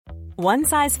One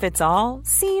size fits all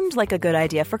seemed like a good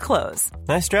idea for clothes.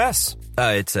 Nice dress.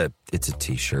 It's a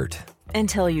t-shirt.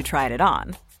 Until you tried it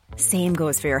on. Same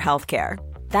goes for your healthcare.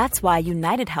 That's why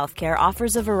United Healthcare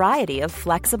offers a variety of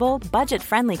flexible,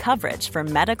 budget-friendly coverage for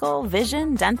medical,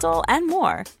 vision, dental, and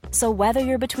more. So whether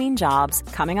you're between jobs,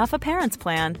 coming off a parent's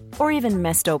plan, or even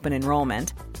missed open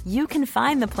enrollment, you can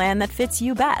find the plan that fits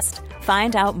you best.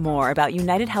 Find out more about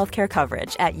United Healthcare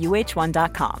coverage at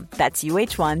uh1.com. That's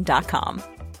uh1.com.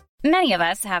 Many of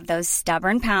us have those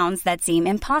stubborn pounds that seem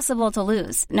impossible to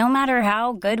lose, no matter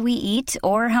how good we eat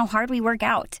or how hard we work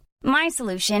out. My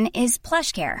solution is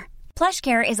PlushCare.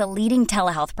 PlushCare is a leading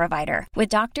telehealth provider with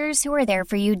doctors who are there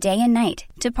for you day and night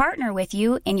to partner with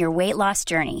you in your weight loss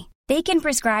journey. They can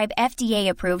prescribe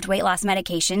FDA-approved weight loss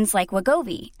medications like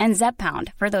Wegovy and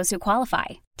Zepbound for those who qualify.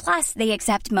 Plus, they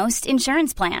accept most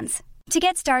insurance plans. To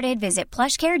get started, visit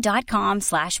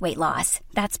plushcare.com/weightloss.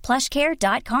 That's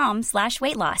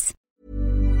plushcare.com/weightloss.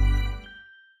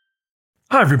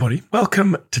 Hi everybody,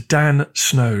 welcome to Dan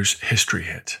Snow's History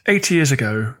Hit. 80 years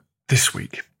ago, this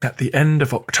week, at the end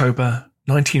of October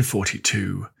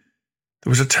 1942,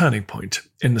 there was a turning point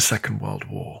in the Second World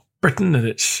War. Britain and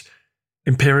its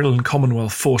Imperial and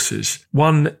Commonwealth forces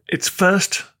won its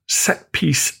first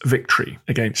set-piece victory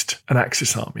against an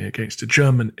Axis army, against a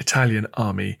German-Italian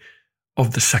army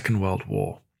of the Second World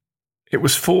War. It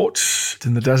was fought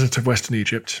in the desert of Western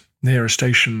Egypt near a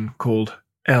station called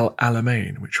El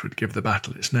Alamein, which would give the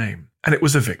battle its name. And it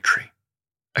was a victory,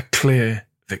 a clear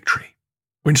victory.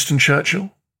 Winston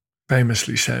Churchill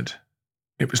famously said,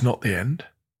 "It was not the end.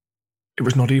 It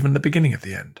was not even the beginning of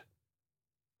the end.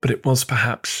 But it was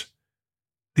perhaps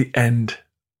the end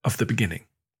of the beginning."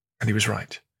 And he was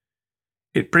right.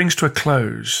 It brings to a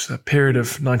close a period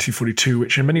of 1942,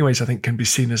 which in many ways I think can be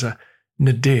seen as a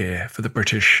nadir for the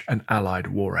British and Allied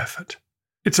war effort.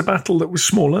 It's a battle that was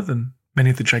smaller than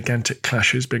many of the gigantic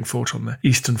clashes being fought on the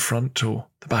Eastern Front or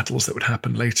the battles that would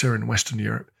happen later in Western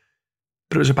Europe.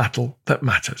 But it was a battle that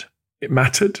mattered. It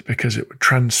mattered because it would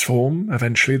transform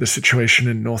eventually the situation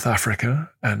in North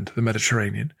Africa and the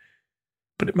Mediterranean.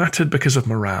 But it mattered because of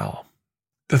morale,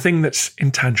 the thing that's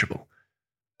intangible,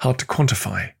 hard to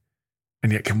quantify,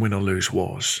 and yet can win or lose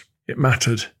wars. It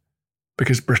mattered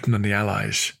because Britain and the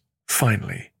Allies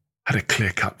finally had a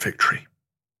clear-cut victory.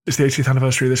 It's the 80th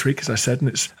anniversary this week, as I said, and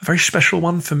it's a very special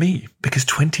one for me because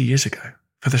 20 years ago,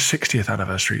 for the 60th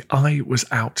anniversary, I was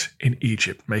out in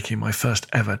Egypt making my first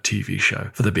ever TV show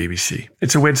for the BBC.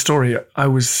 It's a weird story. I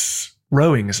was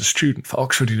rowing as a student for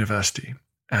Oxford University,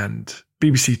 and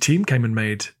BBC team came and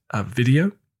made a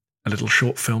video, a little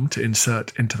short film to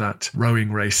insert into that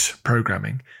rowing race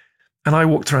programming. And I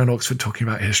walked around Oxford talking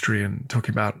about history and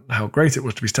talking about how great it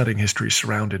was to be studying history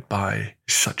surrounded by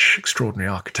such extraordinary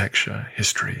architecture,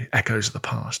 history, echoes of the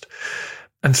past.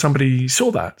 And somebody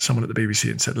saw that, someone at the BBC,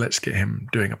 and said, let's get him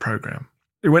doing a programme.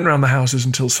 It went around the houses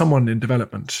until someone in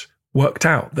development worked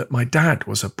out that my dad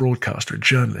was a broadcaster, a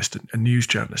journalist, a news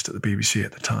journalist at the BBC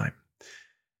at the time.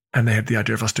 And they had the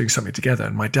idea of us doing something together.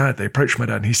 And they approached my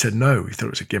dad and he said no, he thought it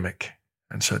was a gimmick.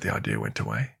 And so the idea went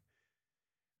away.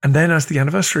 And then as the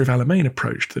anniversary of Alamein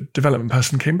approached, the development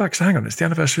person came back and said, hang on, it's the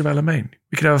anniversary of Alamein.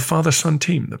 We could have a father-son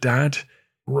team. The dad,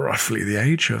 roughly the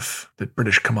age of the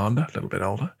British commander, a little bit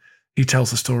older. He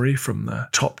tells the story from the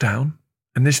top down.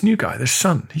 And this new guy, this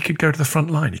son, he could go to the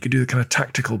front line. He could do the kind of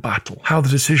tactical battle, how the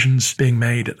decisions being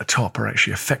made at the top are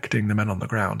actually affecting the men on the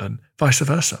ground and vice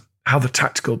versa. How the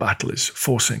tactical battle is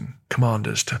forcing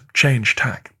commanders to change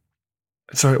tack.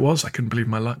 And so it was. I couldn't believe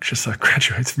my luck. Just as I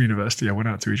graduated from university, I went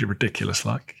out to Egypt. Ridiculous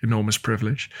luck, enormous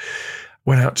privilege.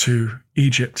 Went out to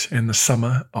Egypt in the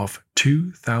summer of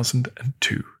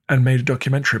 2002 and made a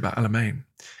documentary about Alamein.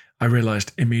 I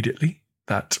realized immediately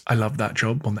that I loved that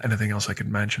job more than anything else I could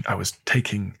imagine. I was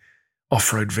taking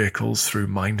off-road vehicles through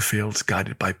minefields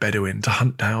guided by Bedouin to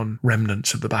hunt down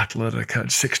remnants of the battle that had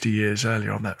occurred 60 years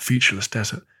earlier on that featureless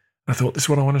desert. I thought, this is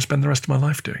what I want to spend the rest of my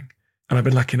life doing. And I've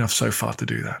been lucky enough so far to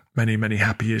do that. Many, many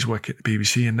happy years working at the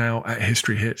BBC and now at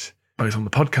History Hit, both on the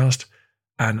podcast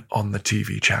and on the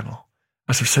TV channel.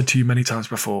 As I've said to you many times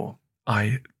before,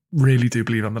 I really do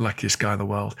believe I'm the luckiest guy in the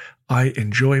world. I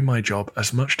enjoy my job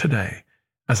as much today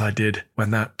as I did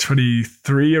when that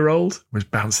 23-year-old was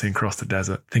bouncing across the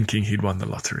desert thinking he'd won the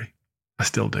lottery. I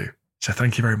still do. So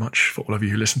thank you very much for all of you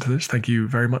who listen to this. Thank you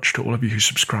very much to all of you who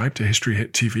subscribe to History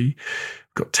Hit TV. We've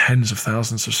got tens of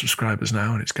thousands of subscribers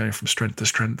now, and it's going from strength to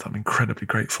strength. I'm incredibly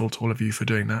grateful to all of you for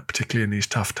doing that, particularly in these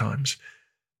tough times.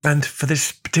 And for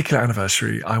this particular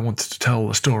anniversary, I wanted to tell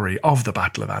the story of the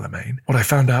Battle of Alamein, what I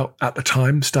found out at the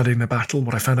time studying the battle,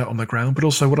 what I found out on the ground, but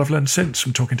also what I've learned since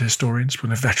from talking to historians,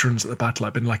 from the veterans at the battle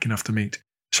I've been lucky enough to meet.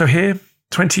 So here,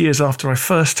 20 years after I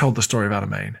first told the story of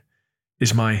Alamein,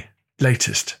 is my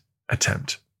latest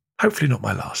attempt. Hopefully not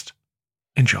my last.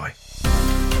 Enjoy.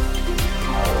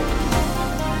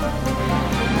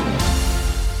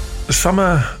 The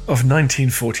summer of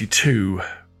 1942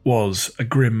 was a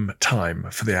grim time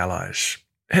for the Allies.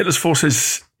 Hitler's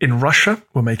forces in Russia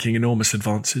were making enormous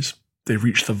advances. They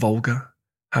reached the Volga,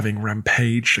 having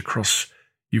rampaged across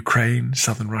Ukraine,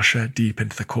 southern Russia, deep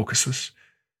into the Caucasus.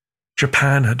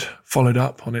 Japan had followed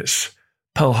up on its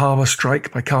Pearl Harbor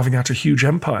strike by carving out a huge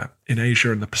empire in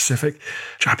Asia and the Pacific.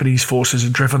 Japanese forces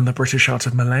had driven the British out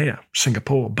of Malaya,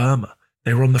 Singapore, Burma.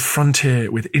 They were on the frontier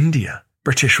with India.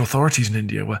 British authorities in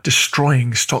India were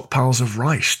destroying stockpiles of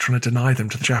rice, trying to deny them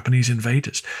to the Japanese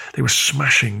invaders. They were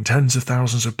smashing tens of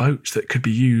thousands of boats that could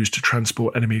be used to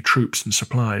transport enemy troops and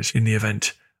supplies in the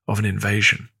event of an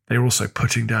invasion. They were also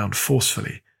putting down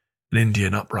forcefully an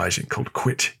Indian uprising called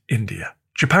Quit India.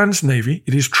 Japan's navy,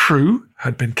 it is true,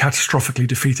 had been catastrophically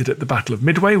defeated at the Battle of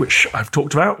Midway, which I've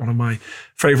talked about, one of my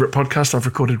favourite podcasts I've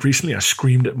recorded recently. I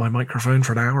screamed at my microphone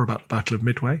for an hour about the Battle of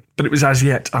Midway. But it was as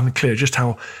yet unclear just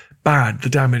how bad the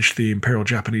damage to the Imperial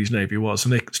Japanese Navy was,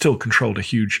 and they still controlled a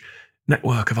huge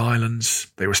network of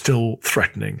islands. They were still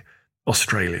threatening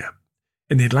Australia.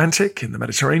 In the Atlantic, in the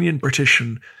Mediterranean, British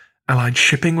and Allied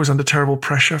shipping was under terrible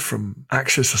pressure from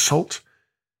Axis assault.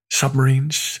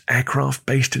 Submarines, aircraft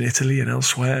based in Italy and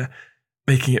elsewhere,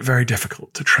 making it very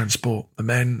difficult to transport the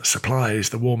men, the supplies,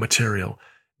 the war material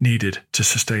needed to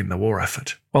sustain the war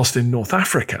effort. Whilst in North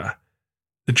Africa,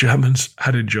 the Germans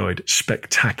had enjoyed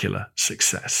spectacular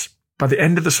success. By the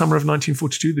end of the summer of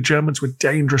 1942, the Germans were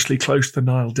dangerously close to the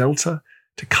Nile Delta,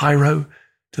 to Cairo,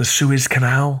 to the Suez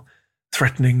Canal,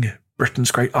 threatening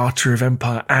Britain's great artery of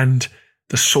empire and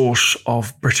the source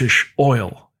of British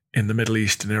oil in the Middle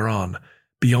East and Iran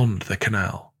beyond the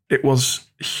canal. It was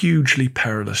a hugely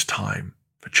perilous time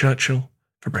for Churchill,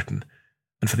 for Britain,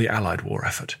 and for the Allied war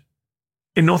effort.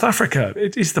 In North Africa,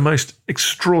 it is the most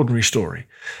extraordinary story.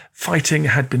 Fighting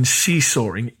had been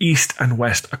seesawing east and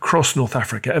west across North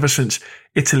Africa ever since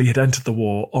Italy had entered the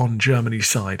war on Germany's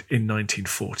side in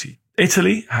 1940.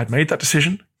 Italy had made that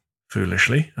decision,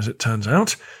 foolishly, as it turns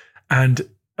out, and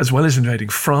as well as invading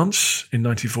France in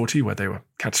 1940, where they were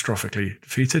catastrophically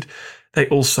defeated, they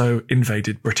also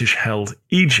invaded British-held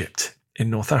Egypt in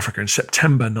North Africa in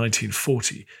September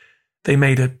 1940. They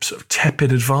made a sort of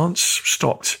tepid advance,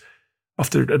 stopped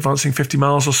after advancing 50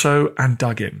 miles or so, and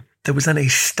dug in. There was then a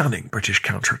stunning British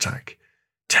counterattack.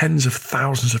 Tens of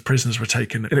thousands of prisoners were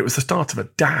taken, and it was the start of a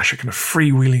dash, a kind of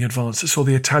freewheeling advance that saw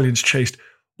the Italians chased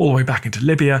all the way back into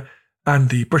Libya, and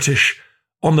the British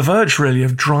on the verge, really,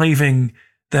 of driving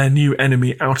their new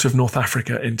enemy out of North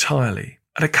Africa entirely.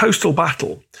 At a coastal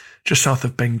battle just south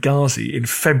of Benghazi in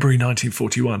February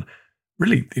 1941,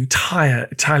 really the entire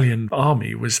Italian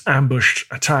army was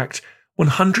ambushed, attacked.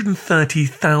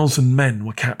 130,000 men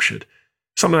were captured.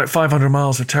 Something like 500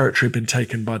 miles of territory had been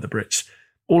taken by the Brits,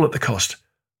 all at the cost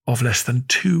of less than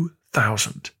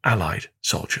 2,000 Allied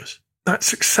soldiers. That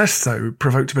success, though,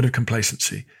 provoked a bit of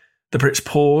complacency. The Brits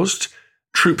paused.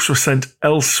 Troops were sent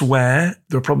elsewhere.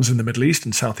 There were problems in the Middle East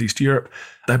and Southeast Europe.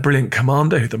 Their brilliant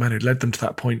commander, the man who led them to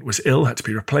that point, was ill, had to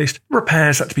be replaced.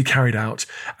 Repairs had to be carried out,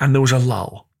 and there was a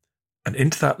lull. And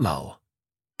into that lull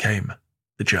came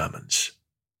the Germans.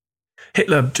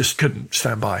 Hitler just couldn't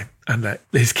stand by and let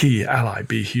his key ally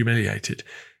be humiliated.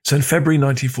 So in February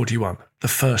 1941, the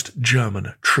first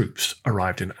German troops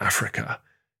arrived in Africa.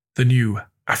 The new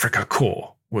Afrika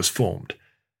Korps was formed,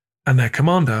 and their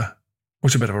commander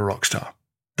was a bit of a rock star.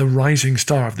 The rising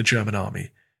star of the German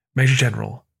army, Major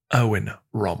General Erwin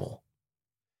Rommel.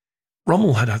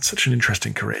 Rommel had had such an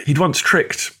interesting career. He'd once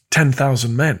tricked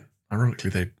 10,000 men, ironically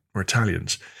they were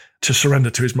Italians, to surrender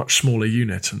to his much smaller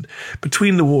unit. And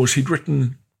between the wars, he'd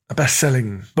written a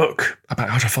best-selling book about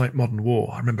how to fight modern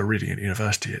war. I remember reading it at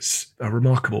university. It's a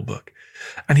remarkable book.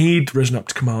 And he'd risen up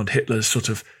to command Hitler's sort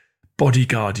of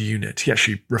bodyguard unit. He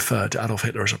actually referred to Adolf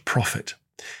Hitler as a prophet.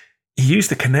 He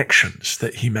used the connections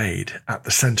that he made at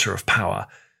the center of power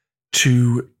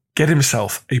to get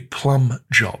himself a plum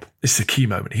job. This is the key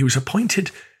moment. He was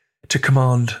appointed to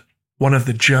command one of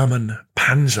the German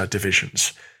Panzer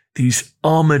divisions, these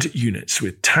armoured units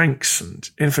with tanks and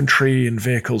infantry and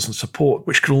vehicles and support,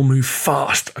 which could all move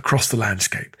fast across the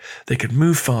landscape. They could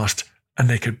move fast and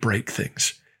they could break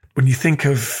things. When you think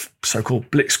of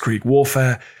so-called blitzkrieg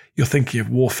warfare, you're thinking of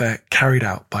warfare carried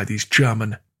out by these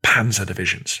German Panzer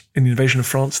divisions. In the invasion of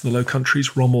France and the Low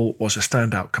Countries, Rommel was a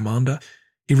standout commander.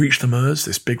 He reached the Meuse,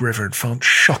 this big river in France,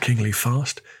 shockingly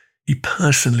fast. He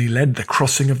personally led the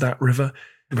crossing of that river.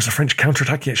 There was a French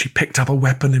counterattack. He actually picked up a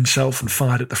weapon himself and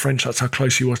fired at the French. That's how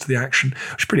close he was to the action,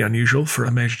 which is pretty unusual for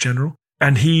a major general.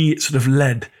 And he sort of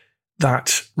led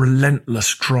that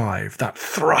relentless drive, that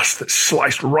thrust that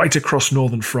sliced right across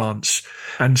northern France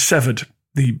and severed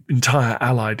the entire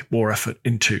Allied war effort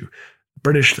in two. The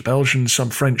British, the Belgians, some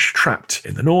French trapped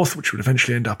in the north, which would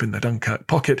eventually end up in the Dunkirk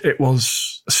pocket. It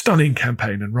was a stunning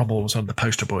campaign, and Rommel was one of the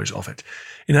poster boys of it.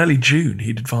 In early June,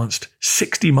 he'd advanced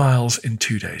 60 miles in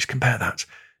 2 days. Compare that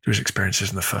to his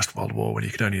experiences in the First World War, when he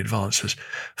could only advance as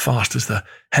fast as the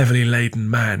heavily laden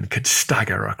man could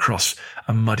stagger across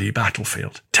a muddy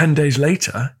battlefield. 10 days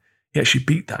later, he actually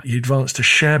beat that. He advanced to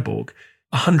Cherbourg,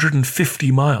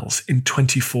 150 miles in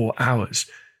 24 hours.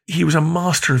 He was a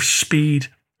master of speed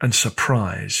and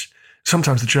surprise.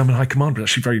 Sometimes the German High Command was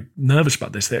actually very nervous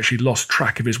about this. They actually lost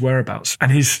track of his whereabouts.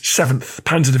 And his 7th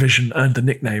Panzer Division earned the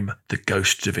nickname the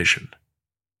Ghost Division.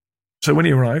 So when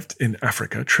he arrived in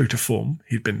Africa, true to form,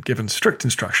 he'd been given strict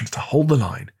instructions to hold the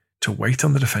line, to wait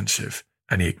on the defensive,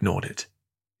 and he ignored it.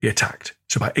 He attacked.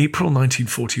 So by April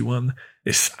 1941,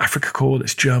 this Afrika Korps,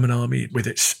 this German army with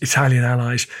its Italian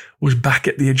allies, was back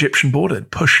at the Egyptian border and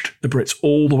pushed the Brits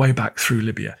all the way back through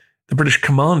Libya. The British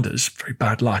commanders, very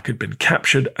bad luck, had been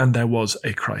captured, and there was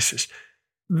a crisis.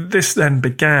 This then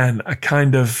began a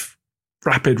kind of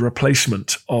rapid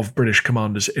replacement of British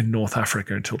commanders in North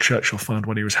Africa until Churchill found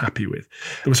one he was happy with.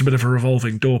 There was a bit of a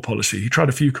revolving door policy. He tried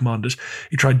a few commanders.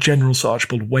 He tried General Sir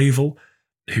Archibald Wavell,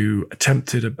 who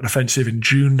attempted an offensive in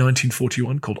June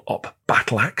 1941 called Op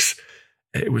Battle Axe.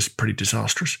 It was pretty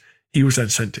disastrous. He was then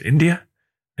sent to India,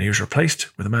 and he was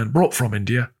replaced with a man brought from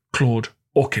India, Claude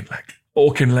Auchinleck.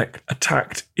 Auchinleck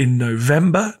attacked in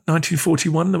November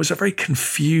 1941. There was a very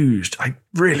confused, I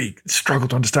really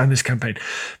struggled to understand this campaign,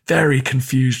 very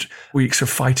confused weeks of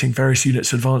fighting, various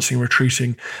units advancing,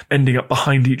 retreating, ending up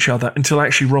behind each other, until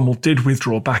actually Rommel did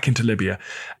withdraw back into Libya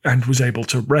and was able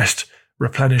to rest,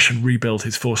 replenish and rebuild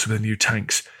his force with the new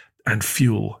tanks and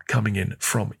fuel coming in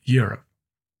from Europe.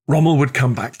 Rommel would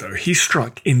come back, though. He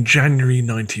struck in January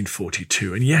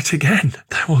 1942, and yet again,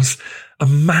 there was a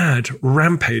mad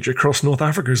rampage across North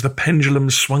Africa as the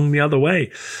pendulum swung the other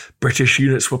way. British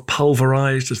units were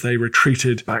pulverized as they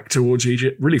retreated back towards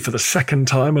Egypt, really for the second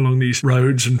time along these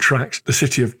roads and tracks. The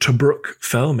city of Tobruk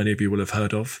fell, many of you will have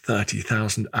heard of.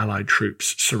 30,000 Allied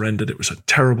troops surrendered. It was a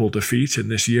terrible defeat in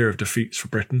this year of defeats for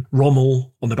Britain.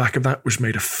 Rommel, on the back of that, was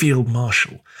made a field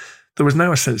marshal. There was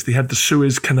now a sense that he had the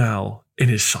Suez Canal in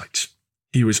his sights.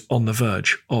 He was on the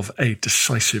verge of a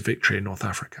decisive victory in North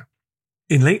Africa.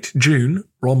 In late June,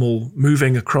 Rommel,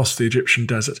 moving across the Egyptian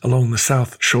desert along the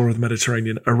south shore of the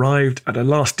Mediterranean, arrived at a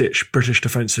last-ditch British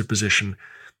defensive position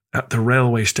at the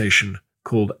railway station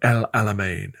called El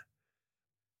Alamein.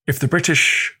 If the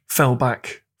British fell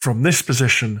back from this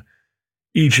position,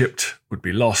 Egypt would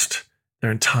be lost,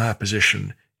 their entire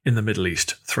position in the Middle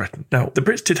East threatened. Now, the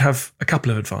Brits did have a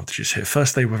couple of advantages here.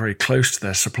 First, they were very close to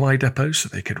their supply depots, so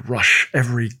they could rush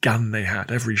every gun they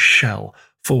had, every shell,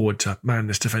 forward to man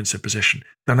this defensive position.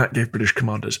 And that gave British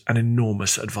commanders an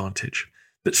enormous advantage.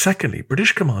 But secondly,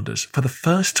 British commanders, for the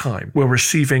first time, were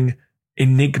receiving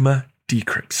Enigma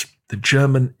decrypts. The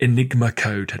German Enigma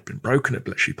code had been broken at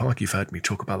Bletchley Park. You've heard me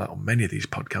talk about that on many of these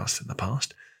podcasts in the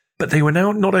past. But they were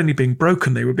now not only being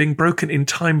broken, they were being broken in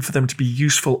time for them to be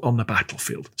useful on the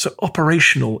battlefield. So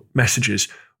operational messages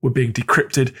were being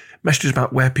decrypted, messages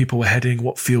about where people were heading,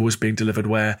 what fuel was being delivered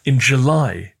where. In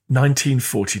July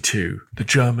 1942, the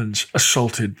Germans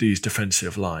assaulted these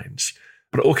defensive lines.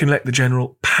 But Auchinleck, the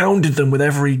general, pounded them with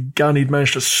every gun he'd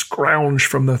managed to scrounge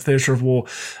from the theatre of war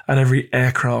and every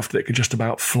aircraft that could just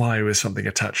about fly with something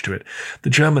attached to it.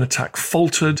 The German attack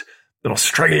faltered, an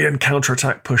Australian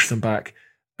counterattack pushed them back,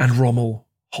 and Rommel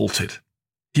halted.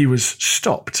 He was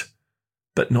stopped,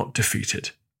 but not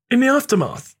defeated. In the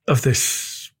aftermath of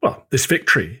this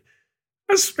victory,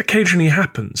 as occasionally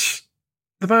happens,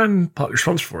 the man partly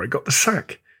responsible for it got the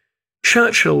sack.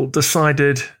 Churchill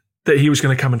decided that he was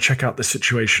going to come and check out the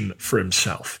situation for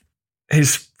himself.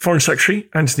 His Foreign Secretary,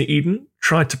 Anthony Eden,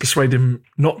 tried to persuade him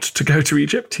not to go to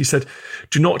Egypt. He said,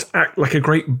 "Do not act like a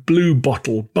great blue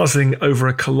bottle buzzing over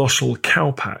a colossal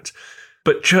cowpat."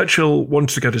 But Churchill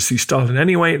wanted to go to see Stalin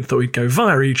anyway and thought he'd go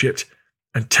via Egypt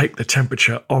and take the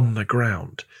temperature on the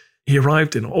ground. He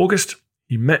arrived in August.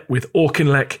 He met with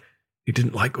Auchinleck. He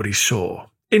didn't like what he saw.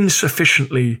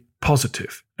 Insufficiently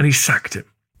positive. And he sacked him.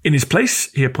 In his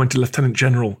place, he appointed Lieutenant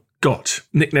General Gott,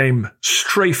 nickname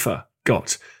Strafer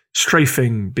Gott.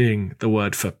 Strafing being the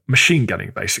word for machine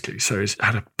gunning, basically. So he's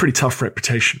had a pretty tough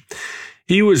reputation.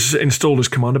 He was installed as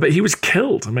commander, but he was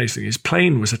killed, amazingly. His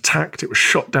plane was attacked. It was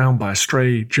shot down by a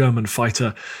stray German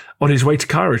fighter on his way to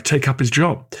Cairo to take up his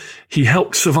job. He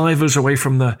helped survivors away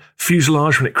from the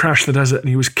fuselage when it crashed in the desert, and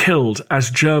he was killed as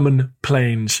German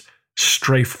planes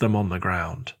strafed them on the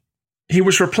ground. He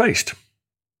was replaced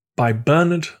by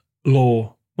Bernard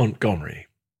Law Montgomery.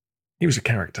 He was a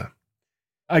character.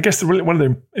 I guess one of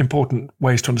the important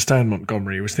ways to understand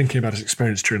Montgomery was thinking about his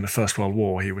experience during the First World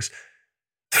War. He was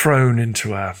thrown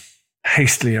into a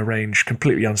hastily arranged,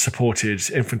 completely unsupported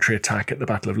infantry attack at the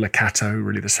Battle of Le Cateau,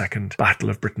 really the second battle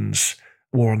of Britain's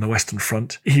war on the Western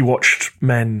Front. He watched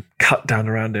men cut down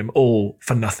around him, all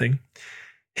for nothing.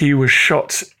 He was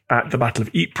shot at the Battle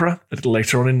of Ypres a little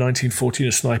later on in 1914.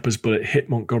 A sniper's bullet hit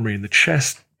Montgomery in the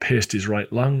chest, pierced his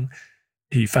right lung.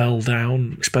 He fell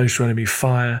down, exposed to enemy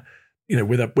fire,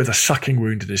 with a sucking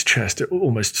wound in his chest,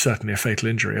 almost certainly a fatal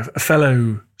injury. A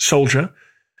fellow soldier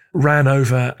ran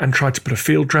over and tried to put a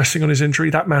field dressing on his injury.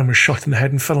 That man was shot in the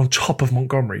head and fell on top of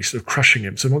Montgomery, sort of crushing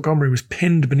him. So Montgomery was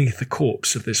pinned beneath the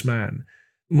corpse of this man.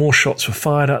 More shots were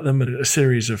fired at them, and a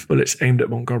series of bullets aimed at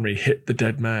Montgomery hit the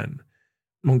dead man.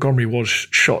 Montgomery was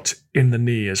shot in the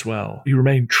knee as well. He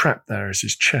remained trapped there as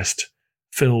his chest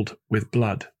filled with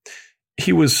blood.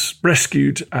 He was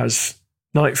rescued as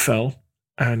night fell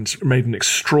and made an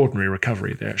extraordinary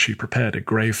recovery. They actually prepared a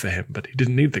grave for him, but he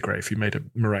didn't need the grave. He made a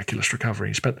miraculous recovery.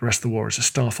 He spent the rest of the war as a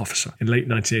staff officer. In late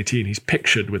 1918, he's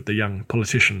pictured with the young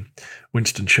politician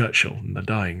Winston Churchill in the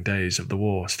dying days of the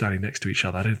war, standing next to each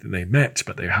other. I don't think they met,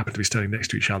 but they happened to be standing next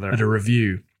to each other at a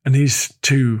review. And these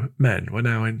two men were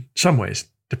now in some ways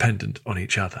dependent on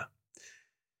each other.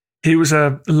 He was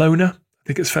a loner. I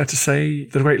think it's fair to say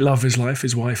the great love of his life,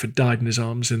 his wife, had died in his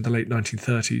arms in the late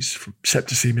 1930s from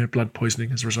septicemia, blood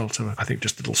poisoning, as a result of, I think,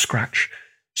 just a little scratch.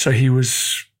 So he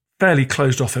was fairly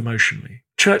closed off emotionally.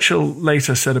 Churchill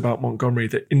later said about Montgomery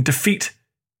that in defeat,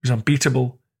 he was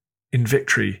unbeatable, in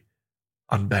victory,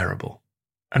 unbearable.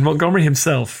 And Montgomery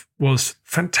himself was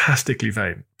fantastically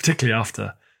vain, particularly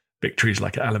after victories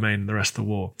like at Alamein and the rest of the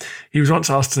war. He was once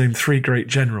asked to name 3 great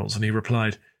generals, and he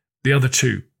replied, the other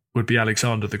 2 would be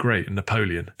Alexander the Great and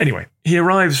Napoleon. Anyway, he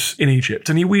arrives in Egypt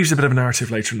and he weaves a bit of a narrative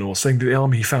later in the war, saying that the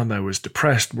army he found there was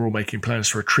depressed, were all making plans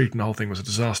to retreat and the whole thing was a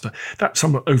disaster. That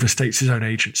somewhat overstates his own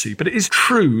agency, but it is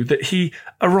true that he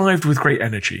arrived with great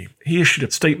energy. He issued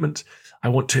a statement, I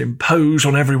want to impose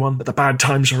on everyone that the bad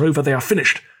times are over, they are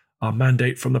finished. Our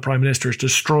mandate from the Prime Minister is to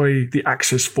destroy the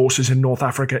Axis forces in North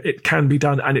Africa. It can be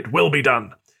done and it will be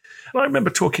done. And I remember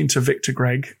talking to Victor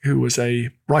Gregg, who was a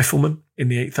rifleman in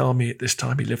the 8th Army at this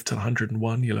time. He lived till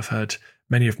 101. You'll have heard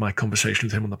many of my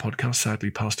conversations with him on the podcast, sadly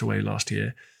passed away last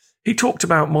year. He talked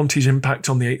about Monty's impact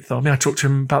on the 8th Army. I talked to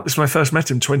him about this when I first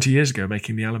met him 20 years ago,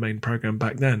 making the Alamein programme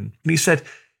back then. And he said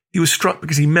he was struck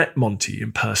because he met Monty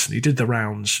in person. He did the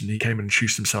rounds and he came and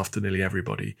introduced himself to nearly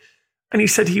everybody. And he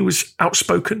said he was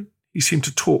outspoken. He seemed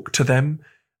to talk to them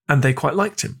and they quite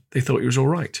liked him. They thought he was all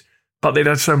right. But they'd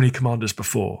had so many commanders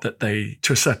before that they,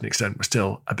 to a certain extent, were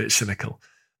still a bit cynical.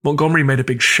 Montgomery made a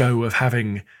big show of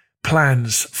having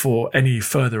plans for any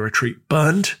further retreat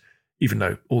burned, even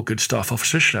though all good staff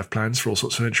officers should have plans for all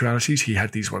sorts of eventualities. He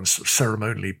had these ones sort of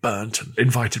ceremonially burnt and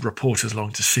invited reporters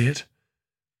along to see it.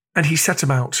 And he set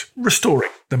about restoring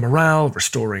the morale,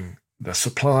 restoring the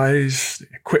supplies,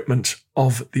 the equipment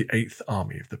of the 8th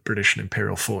Army, of the British and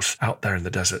Imperial force out there in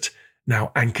the desert,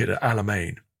 now anchored at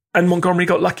Alamein. And Montgomery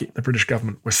got lucky. The British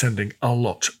government was sending a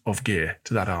lot of gear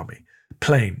to that army.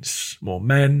 Planes, more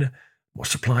men, more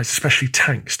supplies, especially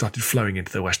tanks, started flowing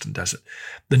into the Western Desert.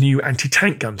 The new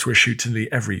anti-tank guns were issued to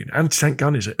nearly every unit. Anti-tank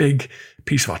gun is a big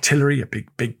piece of artillery, a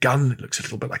big gun. It looks a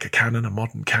little bit like a cannon, a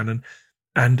modern cannon.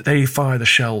 And they fire the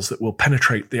shells that will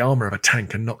penetrate the armour of a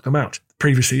tank and knock them out.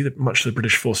 Previously, much of the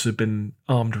British forces had been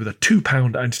armed with a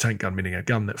 2-pound anti-tank gun, meaning a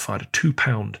gun that fired a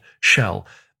 2-pound shell.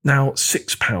 Now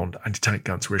 6-pound anti-tank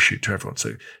guns were issued to everyone,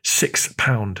 so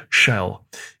 6-pound shell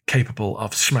capable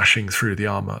of smashing through the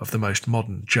armour of the most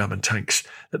modern German tanks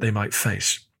that they might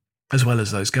face. As well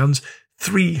as those guns,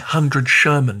 300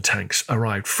 Sherman tanks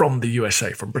arrived from the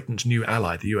USA, from Britain's new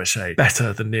ally, the USA,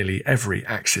 better than nearly every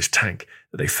Axis tank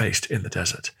that they faced in the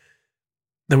desert.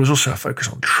 There was also a focus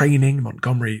on training.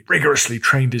 Montgomery rigorously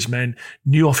trained his men.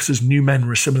 New officers, new men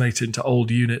were assimilated into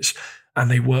old units, and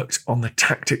they worked on the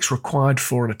tactics required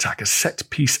for an attack, a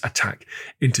set-piece attack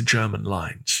into German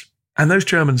lines. And those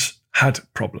Germans had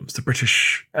problems. The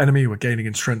British enemy were gaining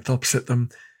in strength opposite them,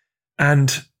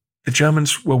 and the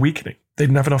Germans were weakening. They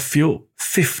didn't have enough fuel.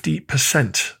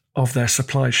 50% of their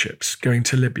supply ships going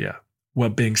to Libya were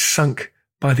being sunk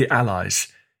by the Allies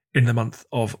in the month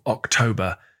of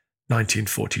October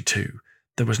 1942.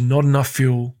 There was not enough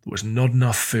fuel, there was not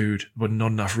enough food, there were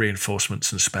not enough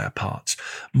reinforcements and spare parts.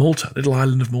 Malta, little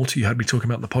island of Malta, you heard me talking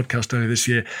about in the podcast earlier this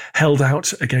year, held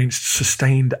out against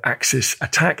sustained Axis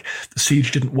attack. The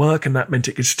siege didn't work, and that meant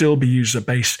it could still be used as a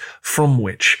base from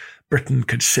which Britain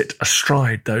could sit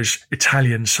astride those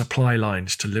Italian supply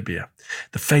lines to Libya.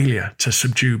 The failure to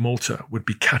subdue Malta would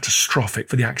be catastrophic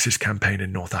for the Axis campaign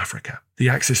in North Africa. The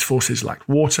Axis forces lacked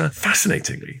water.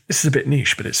 Fascinatingly, this is a bit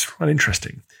niche, but it's quite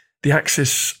interesting. The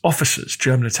Axis officers,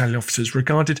 German Italian officers,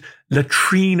 regarded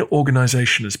latrine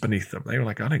organisation as beneath them. They were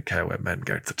like, I don't care where men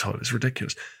go to the toilet, it's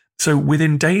ridiculous. So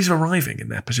within days of arriving in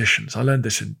their positions, I learned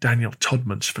this in Daniel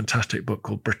Todman's fantastic book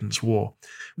called Britain's War,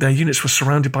 their units were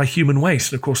surrounded by human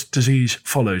waste, and of course disease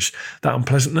follows that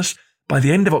unpleasantness. By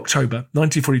the end of October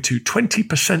 1942,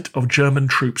 20% of German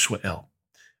troops were ill,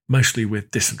 mostly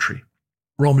with dysentery.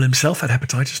 Rommel himself had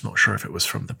hepatitis, not sure if it was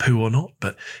from the poo or not,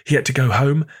 but he had to go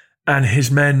home, and his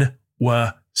men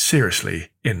were seriously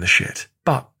in the shit.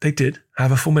 But they did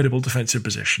have a formidable defensive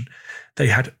position. They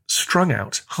had strung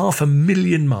out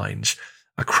 500,000 mines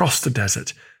across the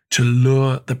desert to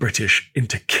lure the British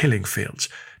into killing fields,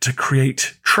 to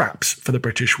create traps for the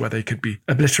British where they could be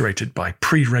obliterated by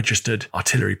pre-registered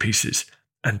artillery pieces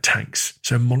and tanks.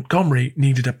 So Montgomery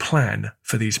needed a plan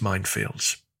for these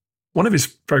minefields. One of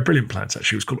his very brilliant plans,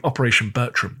 actually, was called Operation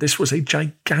Bertram. This was a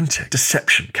gigantic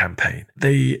deception campaign.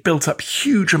 They built up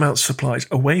huge amounts of supplies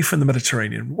away from the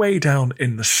Mediterranean, way down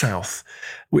in the south,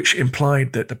 which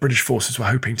implied that the British forces were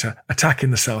hoping to attack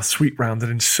in the south, sweep round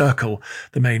and encircle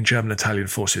the main German-Italian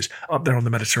forces up there on the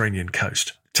Mediterranean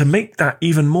coast. To make that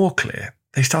even more clear,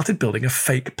 they started building a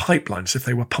fake pipeline as if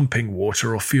they were pumping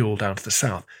water or fuel down to the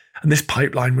south. And this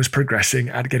pipeline was progressing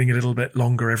and getting a little bit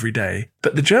longer every day.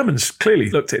 But the Germans clearly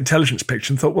looked at intelligence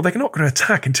picture and thought, well, they're not going to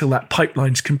attack until that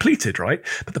pipeline's completed, right?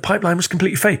 But the pipeline was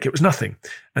completely fake. It was nothing.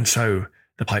 And so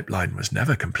the pipeline was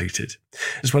never completed.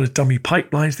 As well as dummy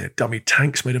pipelines, they had dummy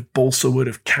tanks made of balsa wood,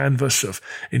 of canvas, of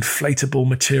inflatable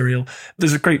material.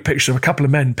 There's a great picture of a couple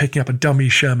of men picking up a dummy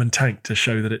Sherman tank to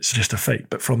show that it's just a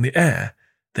fake. But from the air,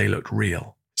 they looked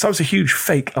real. So that was a huge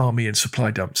fake army and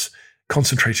supply dumps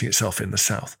concentrating itself in the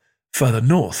south. Further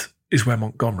north is where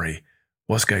Montgomery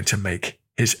was going to make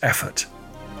his effort.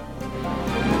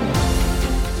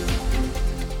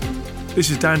 This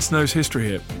is Dan Snow's History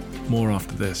Hit. More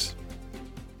after this.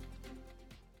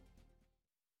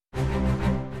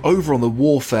 Over on the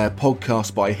Warfare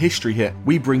podcast by History Hit,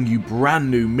 we bring you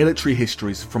brand new military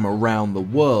histories from around the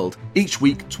world. Each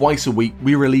week, twice a week,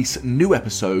 we release new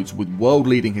episodes with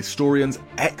world-leading historians,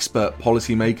 expert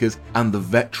policymakers, and the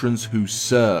veterans who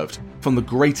served. From the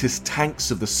greatest tanks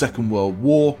of the Second World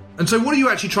War. And so what are you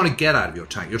actually trying to get out of your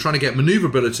tank? You're trying to get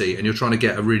manoeuvrability and you're trying to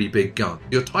get a really big gun.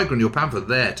 Your Tiger and your Panther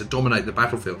there to dominate the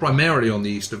battlefield, primarily on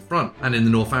the Eastern Front and in the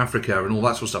North Africa and all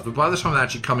that sort of stuff. But by the time they're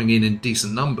actually coming in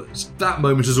decent numbers, that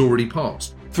moment has already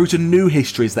passed. Through to new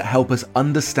histories that help us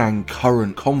understand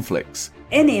current conflicts.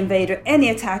 Any invader, any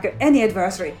attacker, any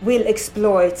adversary will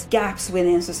exploit gaps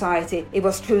within society. It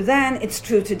was true then, it's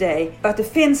true today. But the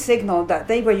Finns signaled that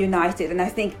they were united, and I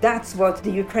think that's what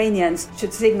the Ukrainians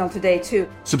should signal today too.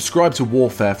 Subscribe to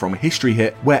Warfare from History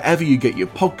Hit wherever you get your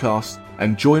podcasts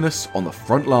and join us on the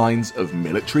front lines of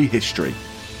military history.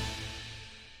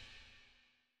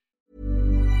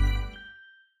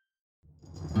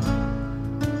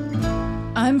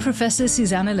 I'm Professor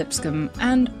Susanna Lipscomb,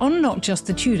 and on Not Just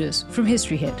the Tudors from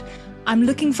History Hit, I'm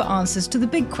looking for answers to the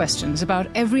big questions about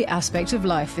every aspect of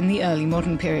life in the early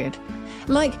modern period.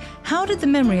 Like, how did the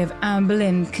memory of Anne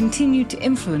Boleyn continue to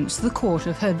influence the court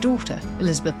of her daughter,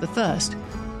 Elizabeth I?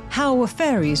 How were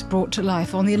fairies brought to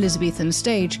life on the Elizabethan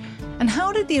stage? And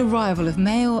how did the arrival of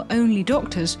male-only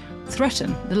doctors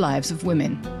threaten the lives of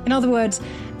women? In other words,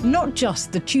 not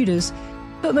just the Tudors,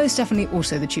 but most definitely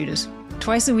also the Tudors.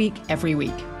 Twice a week, every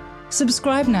week.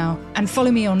 Subscribe now and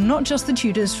follow me on Not Just the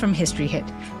Tudors from History Hit,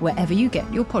 wherever you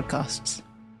get your podcasts.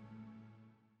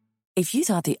 If you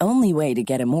thought the only way to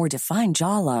get a more defined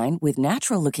jawline with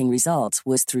natural-looking results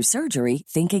was through surgery,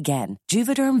 think again.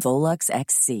 Juvederm Volux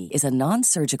XC is a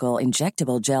non-surgical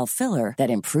injectable gel filler that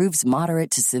improves moderate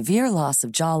to severe loss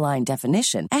of jawline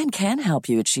definition and can help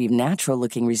you achieve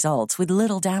natural-looking results with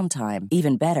little downtime.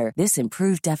 Even better, this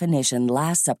improved definition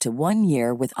lasts up to 1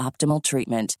 year with optimal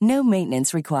treatment. No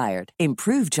maintenance required.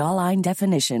 Improve jawline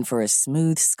definition for a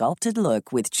smooth, sculpted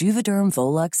look with Juvederm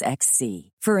Volux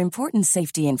XC. For important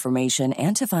safety information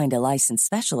and to find a licensed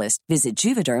specialist, visit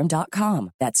Juvederm.com.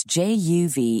 That's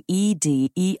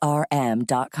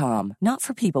Juvederm.com. Not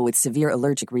for people with severe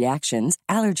allergic reactions,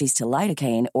 allergies to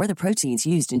lidocaine, or the proteins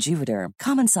used in Juvederm.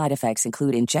 Common side effects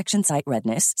include injection site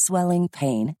redness, swelling,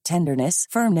 pain, tenderness,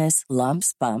 firmness,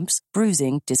 lumps, bumps,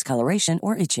 bruising, discoloration,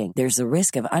 or itching. There's a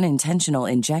risk of unintentional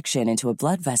injection into a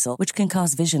blood vessel, which can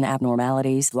cause vision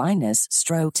abnormalities, blindness,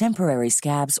 stroke, temporary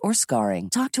scabs, or scarring.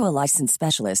 Talk to a licensed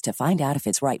specialist to find out if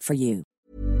it's right for you.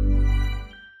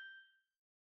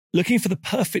 Looking for the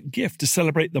perfect gift to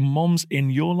celebrate the moms in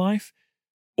your life?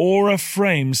 Aura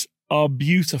frames are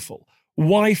beautiful,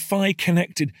 Wi-Fi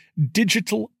connected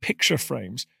digital picture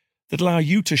frames that allow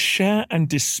you to share and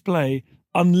display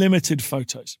unlimited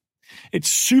photos. It's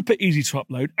super easy to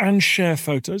upload and share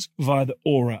photos via the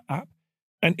Aura app.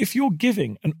 And if you're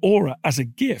giving an Aura as a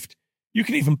gift, you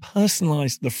can even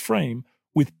personalize the frame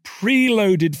with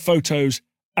preloaded photos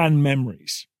and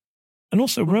memories. And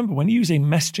also remember, when using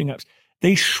messaging apps,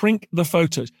 they shrink the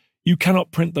photos. You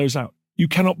cannot print those out. You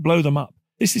cannot blow them up.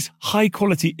 This is high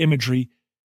quality imagery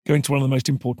going to one of the most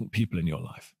important people in your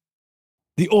life.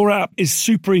 The Aura app is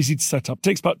super easy to set up. It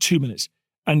takes about 2 minutes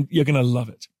and you're going to love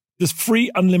it. There's free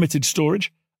unlimited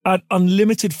storage, add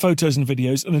unlimited photos and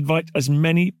videos, and invite as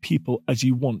many people as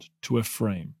you want to a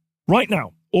frame. Right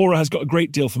now, Aura has got a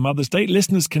great deal for Mother's Day.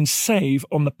 Listeners can save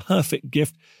on the perfect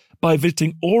gift by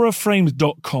visiting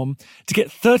auraframes.com to get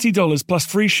 $30 plus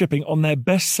free shipping on their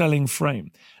best-selling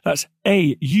frame. That's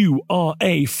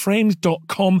AURA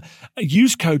frames.com.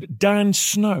 Use code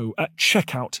DANSNOW at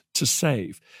checkout to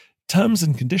save. Terms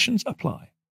and conditions apply.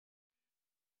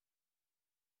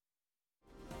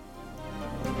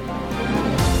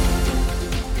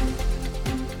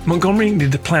 Montgomery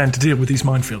needed a plan to deal with these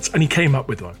minefields, and he came up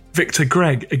with one. Victor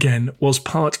Gregg, again, was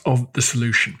part of the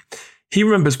solution. He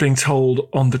remembers being told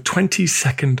on the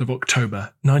 22nd of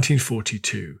October,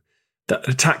 1942, that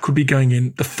an attack would be going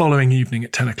in the following evening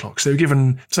at 10 o'clock. So they were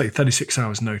given, say, 36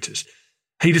 hours notice.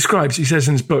 He says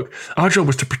in his book, our job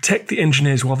was to protect the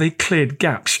engineers while they cleared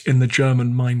gaps in the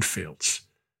German minefields.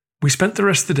 We spent the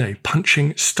rest of the day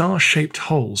punching star-shaped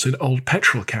holes in old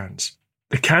petrol cans.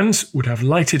 The cans would have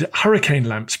lighted hurricane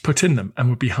lamps put in them and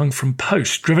would be hung from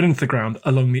posts driven into the ground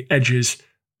along the edges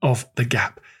of the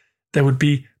gap. There would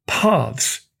be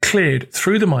paths cleared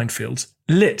through the minefields,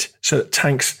 lit so that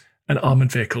tanks and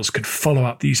armoured vehicles could follow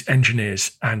up these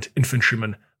engineers and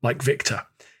infantrymen like Victor.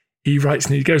 He writes,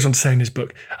 and he goes on to say in his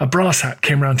book, a brass hat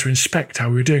came round to inspect how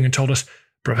we were doing and told us,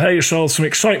 prepare yourselves some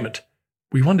excitement.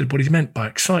 We wondered what he meant by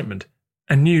excitement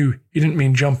and knew he didn't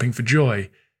mean jumping for joy.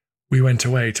 We went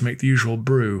away to make the usual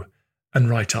brew and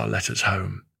write our letters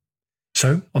home.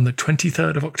 So, on the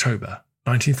 23rd of October,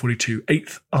 1942,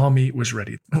 8th Army was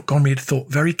ready. Montgomery had thought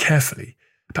very carefully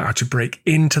about how to break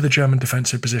into the German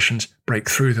defensive positions, break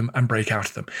through them, and break out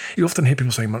of them. You often hear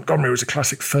people saying Montgomery was a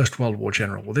classic First World War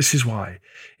general. Well, this is why.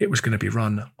 It was going to be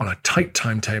run on a tight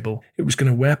timetable. It was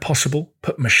going to, where possible,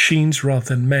 put machines rather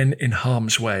than men in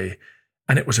harm's way.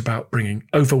 And it was about bringing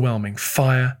overwhelming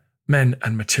fire, men,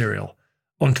 and material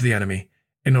onto the enemy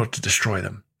in order to destroy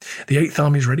them. The 8th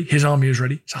Army is ready. His army is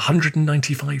ready. It's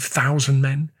 195,000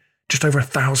 men, just over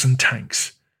 1,000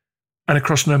 tanks. And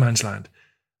across no man's land,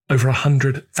 over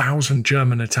 100,000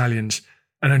 German Italians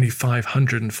and only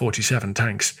 547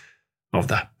 tanks of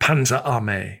the Panzer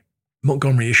Armee.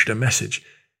 Montgomery issued a message.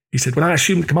 He said, when I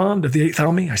assumed command of the 8th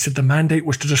Army, I said the mandate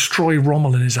was to destroy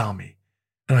Rommel and his army.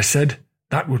 And I said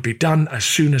that would be done as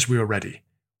soon as we were ready.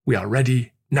 We are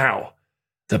ready now.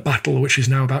 The battle which is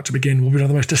now about to begin will be one of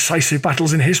the most decisive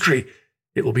battles in history.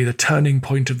 It will be the turning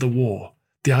point of the war.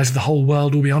 The eyes of the whole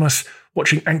world will be on us,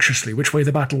 watching anxiously which way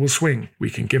the battle will swing. We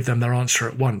can give them their answer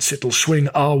at once. It'll swing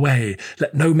our way.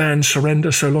 Let no man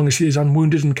surrender so long as he is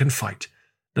unwounded and can fight.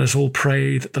 Let us all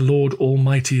pray that the Lord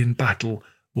Almighty in battle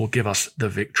will give us the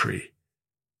victory.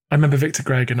 I remember Victor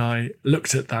Gregg and I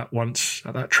looked at that once,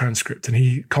 at that transcript, and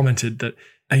he commented that,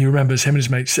 and he remembers him and his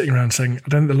mates sitting around saying, I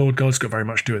don't think the Lord God's got very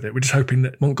much to do with it. We're just hoping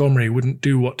that Montgomery wouldn't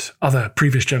do what other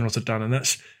previous generals had done, and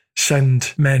that's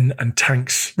send men and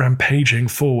tanks rampaging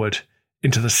forward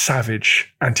into the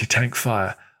savage anti-tank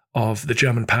fire of the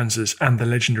German panzers and the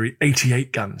legendary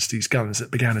 88 guns, these guns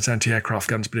that began as anti-aircraft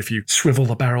guns, but if you swivel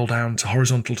the barrel down to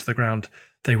horizontal to the ground,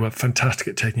 they were fantastic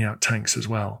at taking out tanks as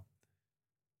well.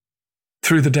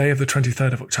 Through the day of the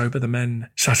 23rd of October, the men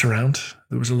sat around.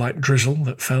 There was a light drizzle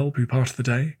that fell through part of the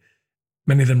day.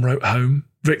 Many of them wrote home.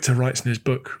 Victor writes in his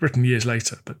book, written years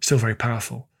later, but still very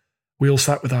powerful. We all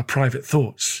sat with our private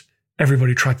thoughts.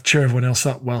 Everybody tried to cheer everyone else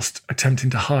up whilst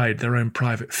attempting to hide their own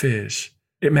private fears.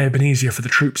 It may have been easier for the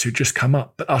troops who'd just come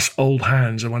up, but us old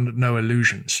hands are under no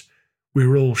illusions. We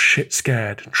were all shit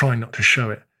scared, trying not to show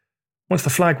it. Once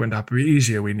the flag went up, it would be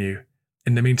easier, we knew.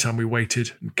 In the meantime, we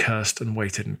waited and cursed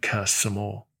some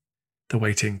more. The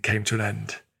waiting came to an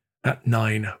end at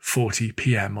 9:40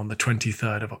 p.m. on the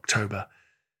 23rd of October.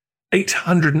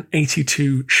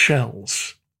 882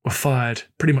 shells were fired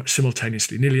pretty much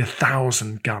simultaneously, nearly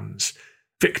 1,000 guns.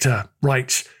 Victor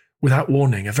writes, without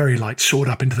warning, a very light soared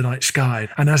up into the night sky,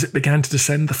 and as it began to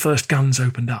descend, the first guns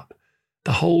opened up.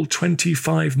 The whole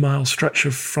 25-mile stretch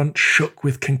of front shook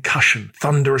with concussion.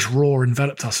 Thunderous roar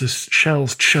enveloped us as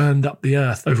shells churned up the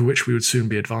earth over which we would soon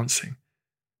be advancing.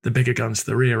 The bigger guns to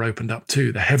the rear opened up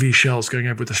too, the heavy shells going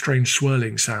over with a strange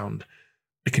swirling sound.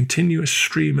 A continuous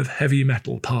stream of heavy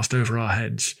metal passed over our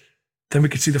heads. Then we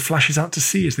could see the flashes out to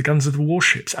sea as the guns of the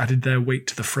warships added their weight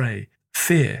to the fray.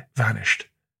 Fear vanished.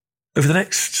 Over the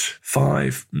next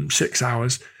 5-6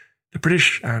 hours, the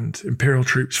British and Imperial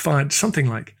troops fired something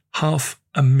like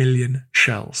 500,000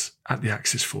 shells at the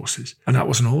Axis forces. And that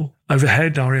wasn't all.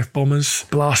 Overhead, RAF bombers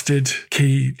blasted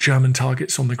key German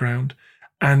targets on the ground,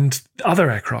 and other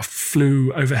aircraft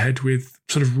flew overhead with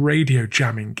sort of radio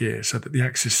jamming gear so that the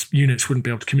Axis units wouldn't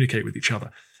be able to communicate with each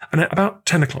other. And at about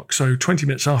 10 o'clock, so 20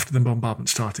 minutes after the bombardment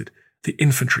started, the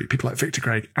infantry, people like Victor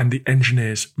Gregg, and the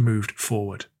engineers moved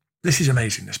forward. This is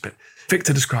amazing, this bit.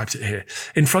 Victor describes it here.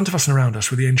 In front of us and around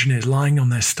us were the engineers lying on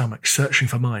their stomachs, searching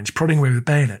for mines, prodding away with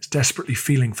bayonets, desperately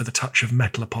feeling for the touch of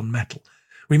metal upon metal.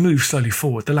 We moved slowly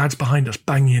forward, the lads behind us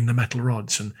banging in the metal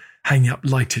rods and hanging up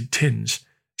lighted tins.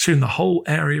 Soon the whole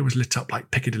area was lit up like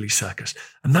Piccadilly Circus,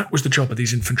 and that was the job of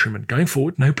these infantrymen. Going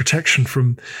forward, no protection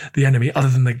from the enemy other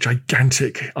than the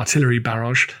gigantic artillery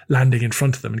barrage landing in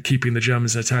front of them and keeping the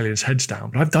Germans and Italians' heads down.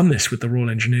 But I've done this with the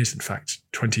Royal Engineers, in fact,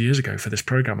 20 years ago for this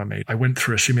programme I made. I went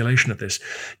through a simulation of this.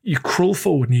 You crawl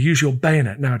forward and you use your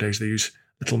bayonet. Nowadays they use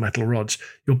little metal rods.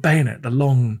 Your bayonet, the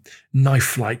long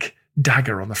knife-like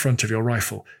dagger on the front of your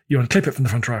rifle. You unclip it from the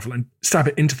front rifle and stab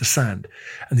it into the sand,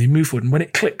 and then you move forward, and when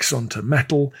it clicks onto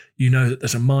metal, you know that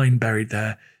there's a mine buried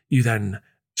there. You then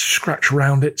scratch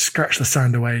around it, scratch the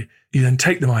sand away. You then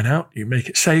take the mine out, you make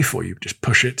it safe, or you just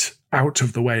push it out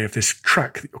of the way of this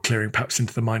track that you're clearing, perhaps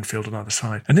into the minefield on the other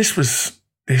side. And this was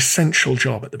the essential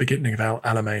job at the beginning of El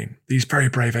Alamein. These very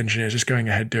brave engineers just going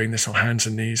ahead doing this on hands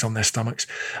and knees, on their stomachs.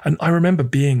 And I remember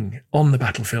being on the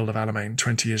battlefield of Alamein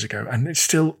 20 years ago, and it's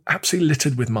still absolutely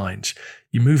littered with mines.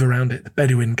 You move around it, the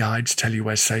Bedouin guides tell you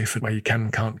where's safe and where you can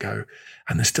and can't go.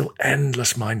 And there's still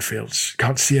endless minefields. You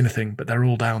can't see anything, but they're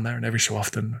all down there, and every so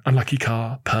often, unlucky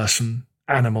car, person,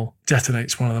 animal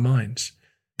detonates one of the mines.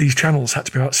 These channels had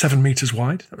to be about 7 meters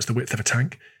wide. That was the width of a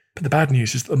tank. But the bad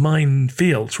news is that the mine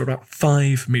fields were about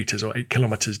 5 meters or 8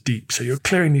 kilometers deep. So you're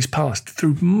clearing these paths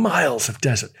through miles of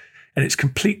desert, and it's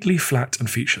completely flat and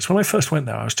featureless. When I first went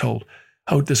there, I was told,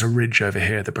 oh, there's a ridge over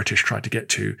here the British tried to get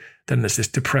to. Then there's this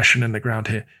depression in the ground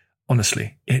here.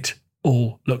 Honestly, it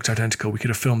all looked identical. We could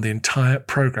have filmed the entire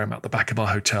program out the back of our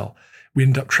hotel. We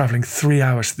ended up traveling 3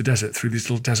 hours to the desert through these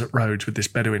little desert roads with this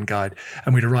Bedouin guide,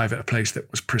 and we'd arrive at a place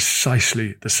that was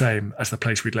precisely the same as the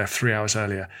place we'd left 3 hours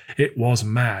earlier. It was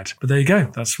mad. But there you go.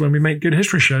 That's when we make good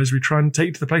history shows. We try and take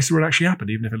you to the places where it actually happened,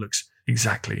 even if it looks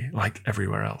exactly like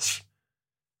everywhere else.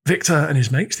 Victor and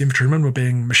his mates, the infantrymen, were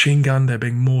being machine gunned, they're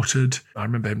being mortared. I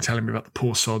remember him telling me about the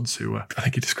poor sods who were, I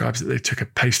think he describes it, they took a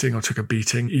pasting or took a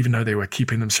beating, even though they were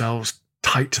keeping themselves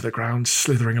tight to the ground,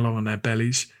 slithering along on their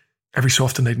bellies. Every so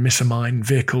often they'd miss a mine,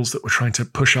 vehicles that were trying to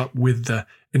push up with the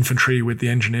infantry, with the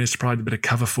engineers to provide a bit of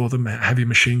cover for them, a heavy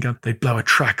machine gun. They'd blow a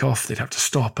track off, they'd have to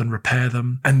stop and repair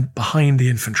them. And behind the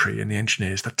infantry and the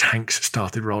engineers, the tanks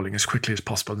started rolling as quickly as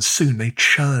possible. And soon they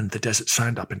churned the desert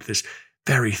sand up into this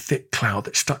very thick cloud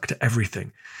that stuck to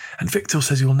everything. And Victor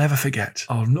says he'll never forget,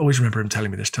 I'll always remember him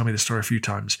telling me this, tell me this story a few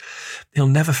times. He'll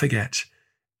never forget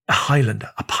a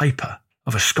Highlander, a piper,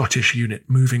 of a Scottish unit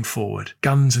moving forward,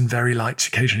 guns and very lights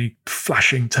occasionally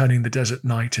flashing, turning the desert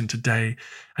night into day.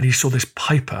 And he saw this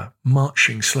piper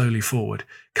marching slowly forward,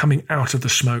 coming out of the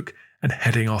smoke and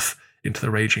heading off into the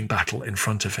raging battle in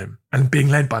front of him. And being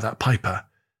led by that piper,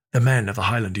 the men of the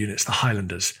Highland units, the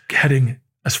Highlanders, heading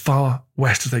as far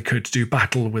west as they could to do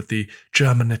battle with the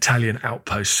German and Italian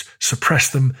outposts, suppress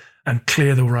them and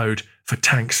clear the road for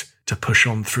tanks to push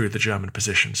on through the German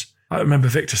positions. I remember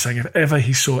Victor saying if ever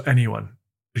he saw anyone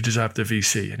who deserved a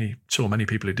VC, and he saw many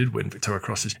people who did win Victoria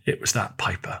Crosses, it was that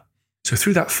piper. So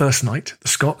through that first night, the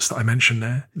Scots that I mentioned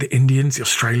there, the Indians, the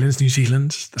Australians, New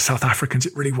Zealanders, the South Africans,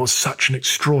 it really was such an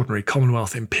extraordinary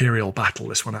Commonwealth imperial battle,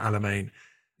 this one at Alamein.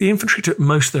 The infantry took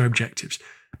most of their objectives,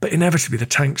 but inevitably the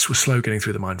tanks were slow getting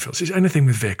through the minefields. It's anything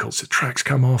with vehicles. The tracks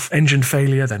come off, engine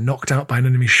failure, they're knocked out by an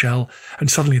enemy shell,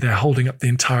 and suddenly they're holding up the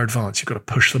entire advance. You've got to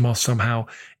push them off somehow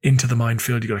into the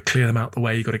minefield. You've got to clear them out the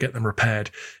way. You've got to get them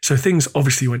repaired. So things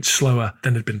obviously went slower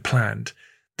than had been planned.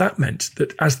 That meant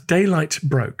that as daylight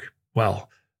broke, well,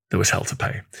 there was hell to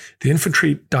pay. The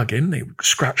infantry dug in, they would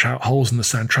scratch out holes in the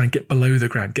sand, try and get below the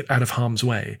ground, get out of harm's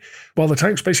way, while the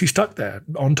tanks basically stuck there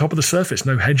on top of the surface.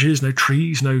 No hedges, no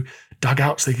trees, no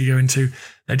dugouts they could go into.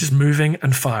 They're just moving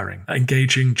and firing,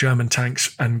 engaging German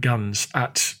tanks and guns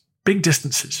at big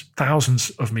distances,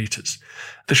 thousands of meters.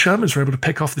 The Shermans were able to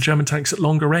pick off the German tanks at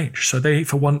longer range, so they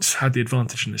for once had the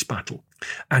advantage in this battle.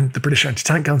 And the British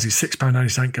anti-tank guns, these 6-pound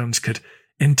anti-tank guns, could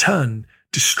in turn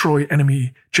destroy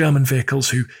enemy German vehicles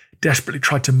who desperately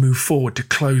tried to move forward to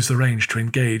close the range to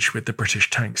engage with the British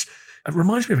tanks. It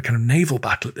reminds me of a kind of naval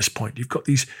battle at this point. You've got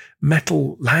these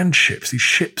metal land ships, these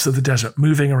ships of the desert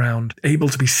moving around, able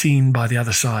to be seen by the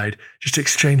other side, just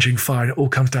exchanging fire. And it all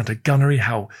comes down to gunnery,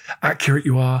 how accurate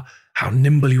you are, how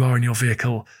nimble you are in your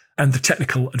vehicle, and the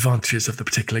technical advantages of the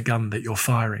particular gun that you're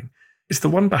firing. It's the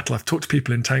one battle I've talked to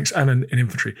people in tanks and in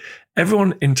infantry.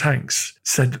 Everyone in tanks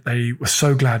said that they were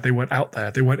so glad they weren't out there.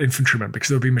 They weren't infantrymen, because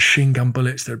there would be machine gun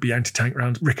bullets, there would be anti-tank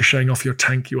rounds ricocheting off your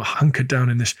tank. You were hunkered down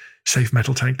in this safe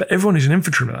metal tank. But everyone who's an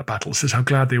infantryman at that battle says how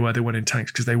glad they weren't in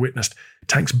tanks, because they witnessed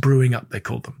tanks brewing up, they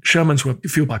called them. Shermans were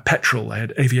fueled by petrol. They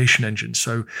had aviation engines,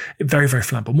 so very, very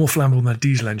flammable, more flammable than a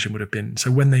diesel engine would have been.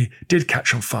 So when they did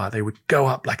catch on fire, they would go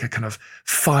up like a kind of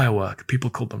firework. People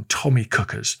called them Tommy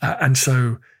cookers. And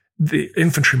so the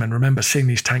infantrymen remember seeing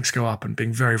these tanks go up and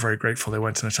being very, very grateful they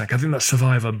weren't in a tank. I think that's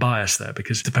survivor bias there,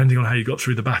 because depending on how you got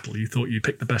through the battle, you thought you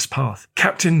picked the best path.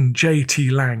 Captain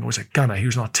J.T. Lang was a gunner. He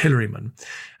was an artilleryman.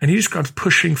 And he described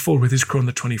pushing forward with his crew on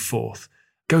the 24th.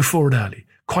 Go forward early.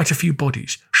 Quite a few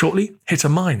bodies. Shortly, hit a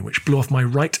mine which blew off my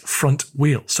right front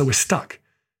wheel, so we're stuck.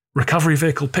 Recovery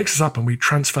vehicle picks us up and we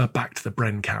transfer back to the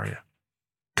Bren carrier.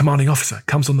 Commanding officer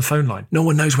comes on the phone line. No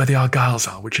one knows where the Argylls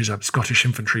are, which is a Scottish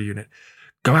infantry unit.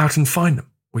 Go out and find them.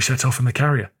 We set off in the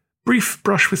carrier. Brief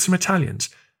brush with some Italians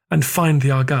and find the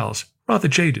Argylls, rather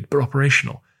jaded but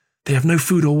operational. They have no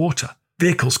food or water.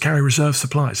 Vehicles carry reserve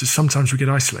supplies, as sometimes we get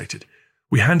isolated.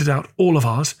 We handed out all of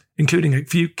ours, including a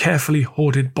few carefully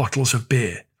hoarded bottles of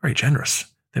beer. Very generous.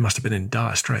 They must have been in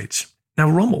dire straits. Now,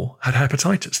 Rommel had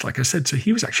hepatitis, like I said, so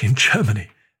he was actually in Germany.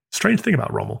 Strange thing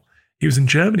about Rommel, he was in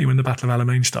Germany when the Battle of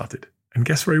Alamein started. And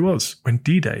guess where he was when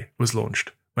D-Day was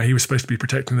launched, where he was supposed to be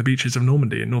protecting the beaches of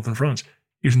Normandy in northern France.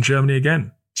 He was in Germany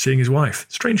again, seeing his wife.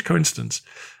 Strange coincidence.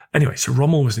 Anyway, so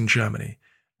Rommel was in Germany,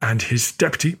 and his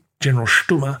deputy, General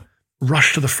Stumme,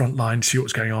 rushed to the front line to see what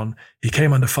was going on. He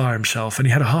came under fire himself, and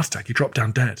he had a heart attack. He dropped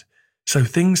down dead. So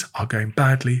things are going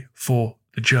badly for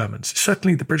the Germans.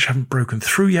 Certainly the British haven't broken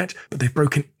through yet, but they've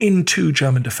broken into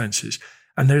German defences.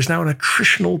 And there's now an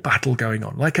attritional battle going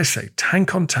on. Like I say,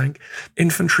 tank on tank,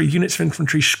 infantry, units of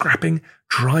infantry scrapping,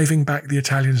 driving back the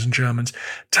Italians and Germans,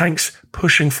 tanks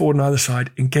pushing forward on either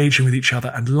side, engaging with each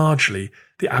other, and largely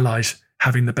the Allies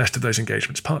having the best of those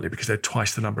engagements, partly because they had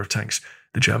twice the number of tanks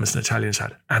the Germans and Italians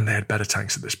had, and they had better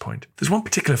tanks at this point. There's one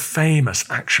particular famous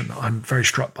action that I'm very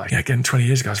struck by. Again, 20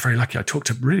 years ago, I was very lucky. I talked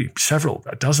to really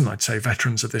a dozen, I'd say,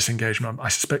 veterans of this engagement. I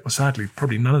suspect, well, sadly,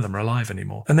 probably none of them are alive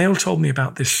anymore. And they all told me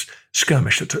about this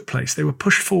skirmish that took place. They were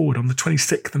pushed forward on the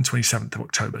 26th and 27th of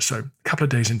October, so a couple of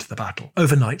days into the battle.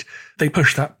 Overnight, they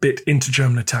pushed that bit into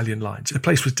German-Italian lines. The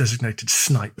place was designated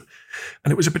Snipe,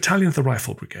 and it was a battalion of the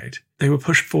Rifle Brigade. They were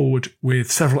pushed forward with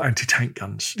several anti-tank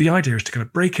guns. The idea is to kind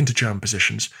of break into German positions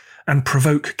and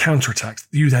provoke counterattacks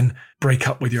that you then break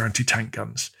up with your anti-tank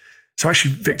guns. So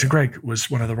actually, Victor Gregg was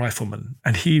one of the riflemen,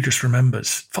 and he just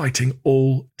remembers fighting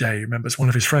all day. He remembers one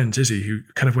of his friends, Izzy, who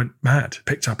kind of went mad,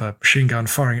 picked up a machine gun,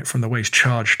 firing it from the waist,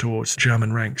 charged towards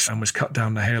German ranks, and was cut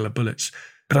down the hail of bullets.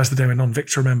 But as the day went on,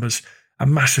 Victor remembers a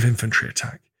massive infantry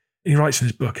attack. He writes in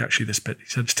his book, actually, this bit. He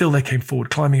said, "Still they came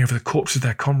forward, climbing over the corpses of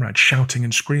their comrades, shouting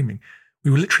and screaming. We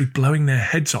were literally blowing their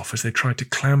heads off as they tried to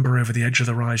clamber over the edge of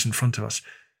the rise in front of us.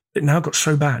 It now got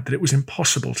so bad that it was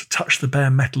impossible to touch the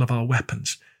bare metal of our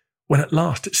weapons. When at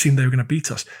last it seemed they were going to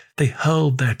beat us, they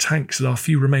hurled their tanks at our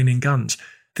few remaining guns.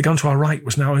 The gun to our right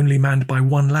was now only manned by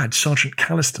one lad, Sergeant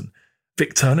Calliston.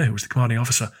 Vic Turner, who was the commanding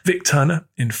officer. Vic Turner,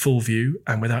 in full view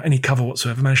and without any cover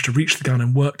whatsoever, managed to reach the gun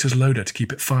and worked as loader to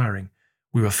keep it firing.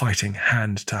 We were fighting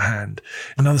hand to hand."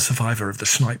 Another survivor of the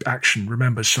Snipe action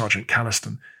remembers Sergeant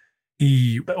Calliston.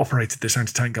 He operated this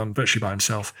anti-tank gun virtually by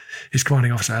himself. His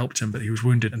commanding officer helped him, but he was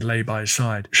wounded and lay by his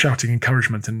side, shouting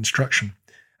encouragement and instruction.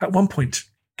 At one point,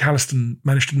 Calliston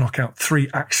managed to knock out 3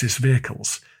 Axis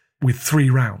vehicles with 3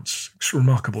 rounds. It's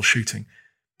remarkable shooting.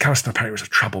 Calliston apparently was a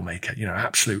troublemaker,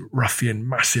 absolute ruffian,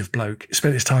 massive bloke. He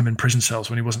spent his time in prison cells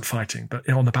when he wasn't fighting, but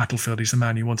on the battlefield, he's the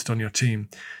man you wanted on your team.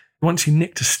 Once he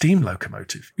nicked a steam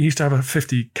locomotive. He used to have a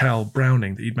 50 cal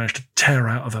Browning that he'd managed to tear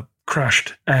out of a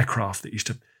crashed aircraft that he used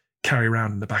to carry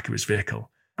around in the back of his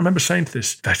vehicle. I remember saying to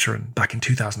this veteran back in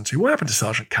 2002, "What happened to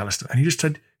Sergeant Calliston?" And he just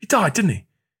said, "He died, didn't he?"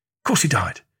 Of course he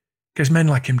died. Because men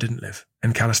like him didn't live.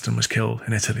 And Calliston was killed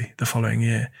in Italy the following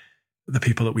year. The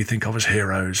people that we think of as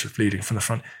heroes, of leading from the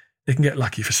front, they can get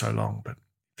lucky for so long, but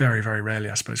very, very rarely,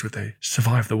 I suppose, would they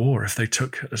survive the war if they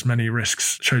took as many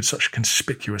risks, showed such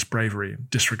conspicuous bravery and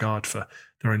disregard for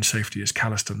their own safety as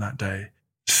Caliston that day.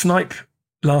 Snipe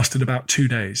lasted about 2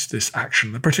 days, this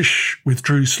action. The British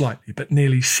withdrew slightly, but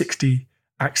nearly 60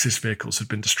 Axis vehicles had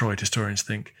been destroyed, historians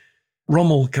think.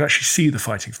 Rommel could actually see the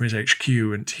fighting from his HQ,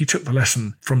 and he took the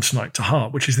lesson from Snipe to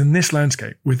heart, which is in this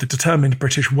landscape, with the determined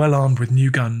British well armed with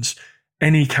new guns,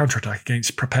 any counterattack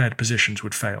against prepared positions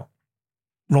would fail.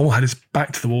 Rommel had his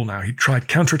back to the wall now. He tried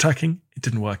counterattacking. It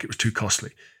didn't work. It was too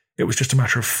costly. It was just a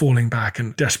matter of falling back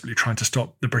and desperately trying to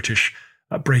stop the British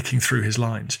breaking through his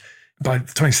lines. By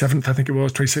the 27th, I think it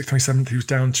was, 26th, 27th, he was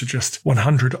down to just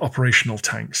 100 operational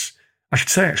tanks. I should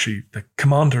say, actually, the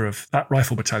commander of that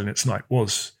rifle battalion at Snipe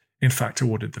was, in fact,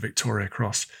 awarded the Victoria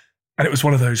Cross. And it was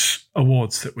one of those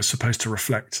awards that was supposed to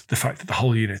reflect the fact that the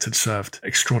whole unit had served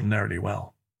extraordinarily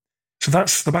well. So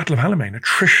that's the Battle of Alamein,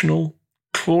 attritional,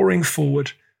 clawing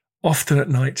forward, often at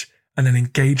night, and then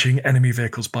engaging enemy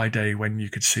vehicles by day when you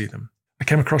could see them. I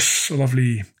came across a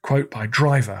lovely quote by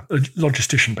Driver, a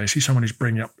logistician basically, someone who's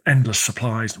bringing up endless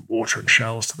supplies, water and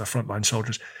shells to the frontline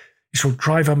soldiers. He's called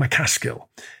Driver McCaskill,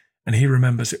 and he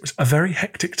remembers it was a very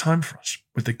hectic time for us,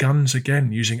 with the guns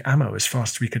again using ammo as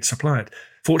fast as we could supply it.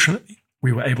 Fortunately,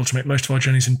 we were able to make most of our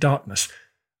journeys in darkness,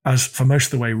 as for most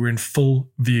of the way we were in full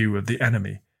view of the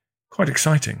enemy. Quite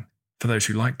exciting for those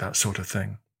who like that sort of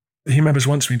thing. He remembers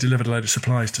once we delivered a load of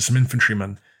supplies to some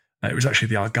infantrymen. It was actually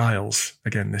the Argylls,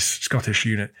 again, this Scottish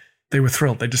unit. They were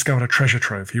thrilled. They discovered a treasure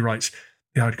trove. He writes,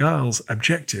 the Argylls'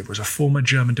 objective was a former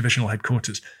German divisional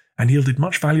headquarters and yielded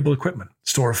much valuable equipment,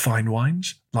 store of fine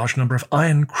wines, large number of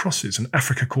iron crosses and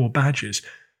Afrika Korps badges,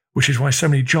 which is why so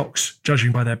many jocks,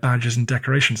 judging by their badges and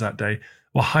decorations that day,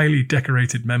 were highly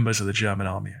decorated members of the German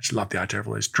army. I just love the idea of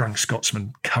all those drunk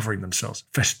Scotsmen covering themselves,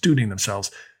 festooning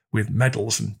themselves with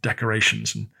medals and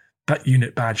decorations and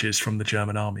unit badges from the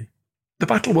German army. The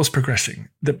battle was progressing.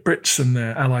 The Brits and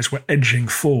their allies were edging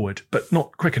forward, but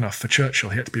not quick enough for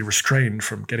Churchill. He had to be restrained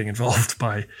from getting involved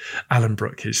by Alan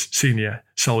Brooke, his senior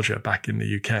soldier back in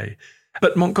the UK.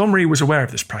 But Montgomery was aware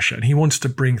of this pressure, and he wanted to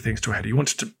bring things to a head. He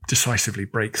wanted to decisively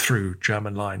break through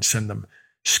German lines, send them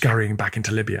scurrying back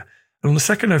into Libya. And on the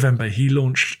 2nd of November, he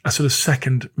launched a sort of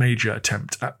second major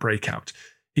attempt at breakout.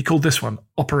 He called this one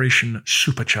Operation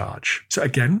Supercharge. So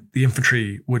again, the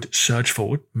infantry would surge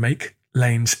forward, make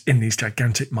lanes in these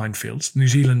gigantic minefields. New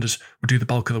Zealanders would do the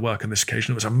bulk of the work on this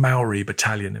occasion. It was a Maori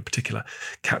battalion in particular,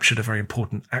 captured a very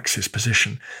important Axis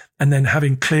position. And then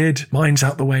having cleared mines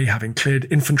out the way, having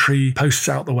cleared infantry posts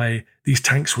out the way, these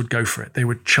tanks would go for it. They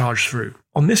would charge through.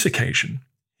 On this occasion,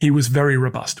 he was very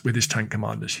robust with his tank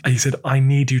commanders. He said, I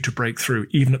need you to break through,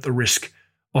 even at the risk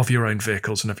of your own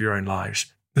vehicles and of your own lives.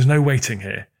 There's no waiting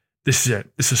here. This is it.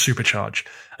 This is supercharge.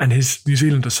 And his New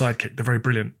Zealander sidekick, the very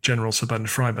brilliant General Sir Bernard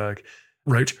Freyberg,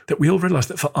 wrote that we all realise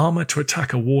that for armour to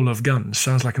attack a wall of guns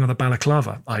sounds like another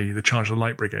balaclava, i.e. the charge of the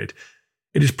Light Brigade.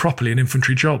 It is properly an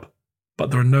infantry job,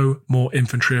 but there are no more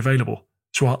infantry available,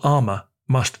 so our armour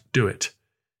must do it.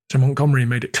 So Montgomery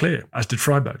made it clear, as did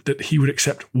Freyberg, that he would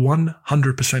accept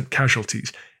 100%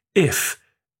 casualties if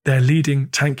their leading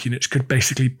tank units could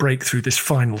basically break through this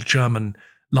final German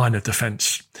line of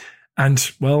defence.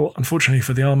 And, well, unfortunately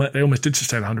for the armour, they almost did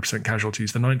sustain 100%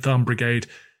 casualties. The 9th Armoured Brigade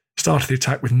started the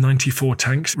attack with 94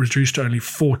 tanks, reduced to only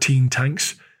 14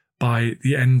 tanks by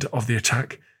the end of the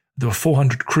attack. There were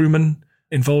 400 crewmen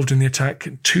involved in the attack,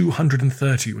 and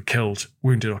 230 were killed,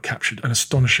 wounded or captured, an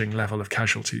astonishing level of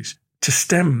casualties. To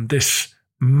stem this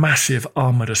massive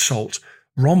armoured assault,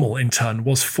 Rommel, in turn,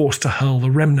 was forced to hurl the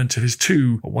remnant of his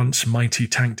two once mighty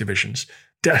tank divisions,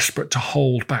 desperate to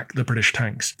hold back the British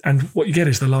tanks. And what you get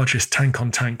is the largest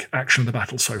tank-on-tank action of the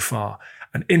battle so far.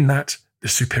 And in that, the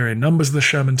superior numbers of the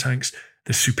Sherman tanks,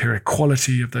 the superior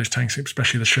quality of those tanks,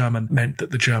 especially the Sherman, meant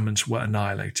that the Germans were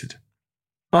annihilated.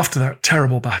 After that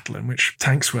terrible battle in which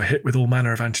tanks were hit with all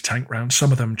manner of anti-tank rounds,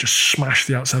 some of them just smashed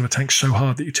the outside of a tank so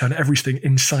hard that you turn everything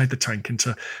inside the tank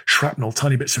into shrapnel,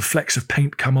 tiny bits of flecks of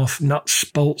paint come off, nuts,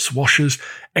 bolts, washers,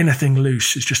 anything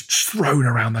loose is just thrown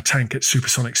around the tank at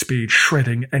supersonic speed,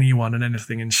 shredding anyone and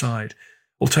anything inside.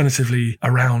 Alternatively,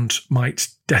 a round might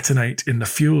detonate in the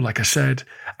fuel, like I said,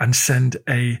 and send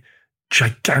a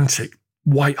gigantic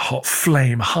white-hot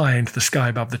flame high into the sky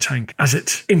above the tank as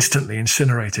it instantly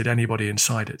incinerated anybody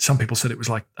inside it. Some people said it was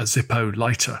like a Zippo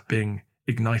lighter being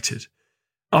ignited.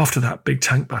 After that big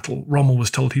tank battle, Rommel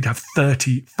was told he'd have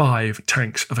 35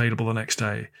 tanks available the next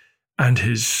day, and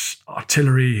his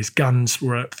artillery, his guns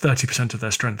were at 30% of their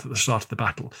strength at the start of the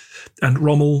battle. And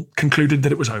Rommel concluded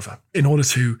that it was over. In order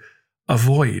to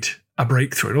avoid a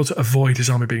breakthrough, in order to avoid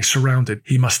his army being surrounded,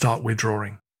 he must start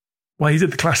withdrawing. Well, he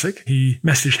did the classic. He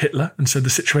messaged Hitler and said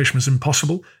the situation was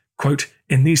impossible. Quote,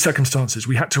 in these circumstances,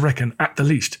 we had to reckon, at the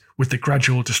least, with the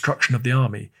gradual destruction of the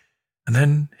army. And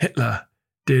then Hitler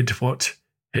did what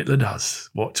Hitler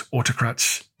does, what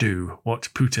autocrats do, what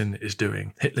Putin is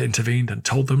doing. Hitler intervened and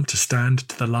told them to stand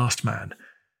to the last man.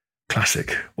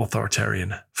 Classic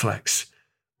authoritarian flex.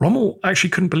 Rommel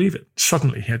actually couldn't believe it.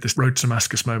 Suddenly, he had this road to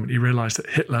Damascus moment. He realized that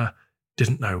Hitler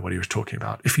didn't know what he was talking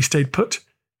about. If he stayed put,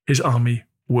 his army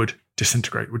would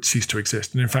disintegrate, would cease to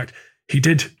exist. And in fact, he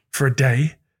did, for a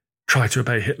day, try to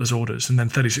obey Hitler's orders. And then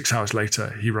 36 hours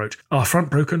later, he wrote, our front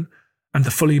broken and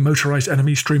the fully motorized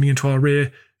enemy streaming into our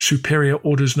rear, superior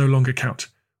orders no longer count.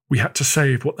 We had to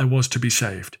save what there was to be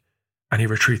saved. And he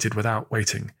retreated without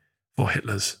waiting for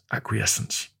Hitler's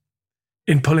acquiescence.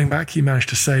 In pulling back, he managed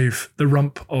to save the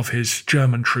rump of his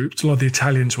German troops. A lot of the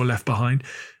Italians were left behind.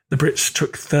 The Brits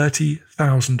took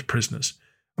 30,000 prisoners.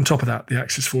 On top of that, the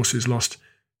Axis forces lost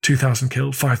 2,000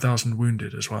 killed, 5,000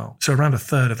 wounded as well. So around a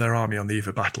third of their army on the eve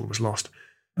of battle was lost.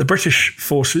 The British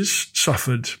forces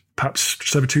suffered perhaps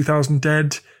just over 2,000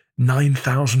 dead,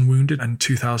 9,000 wounded and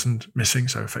 2,000 missing,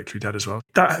 so effectively dead as well.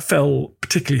 That fell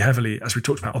particularly heavily, as we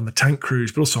talked about, on the tank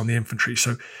crews, but also on the infantry.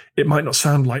 So it might not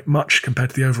sound like much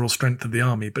compared to the overall strength of the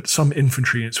army, but some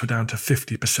infantry units were down to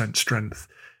 50% strength.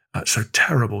 So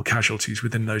terrible casualties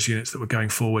within those units that were going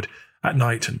forward at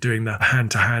night and doing the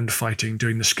hand-to-hand fighting,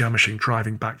 doing the skirmishing,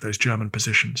 driving back those German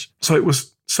positions. So it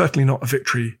was certainly not a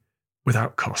victory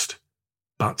without cost,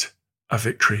 but a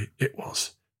victory it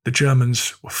was. The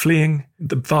Germans were fleeing.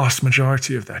 The vast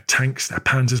majority of their tanks, their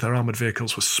panzers, their armoured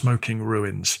vehicles were smoking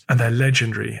ruins, and their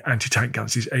legendary anti-tank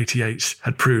guns, these 88s,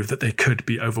 had proved that they could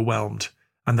be overwhelmed,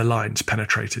 and the lines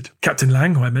penetrated. Captain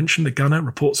Lang, who I mentioned, the gunner,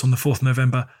 reports on the 4th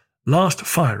November, last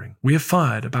firing, we have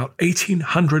fired about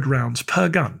 1,800 rounds per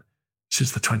gun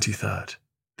since the 23rd.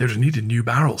 They would have needed new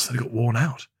barrels. They got worn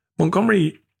out.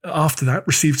 Montgomery, after that,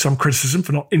 received some criticism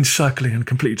for not encircling and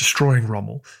completely destroying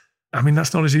Rommel. I mean,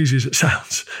 that's not as easy as it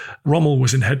sounds. Rommel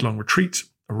was in headlong retreat.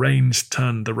 The rains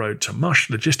turned the road to mush.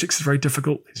 Logistics is very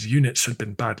difficult. His units had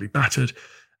been badly battered.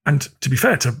 And to be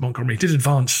fair to Montgomery, he did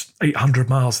advance 800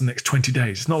 miles in the next 20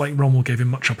 days. It's not like Rommel gave him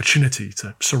much opportunity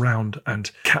to surround and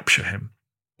capture him.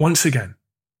 Once again,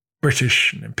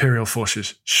 British and Imperial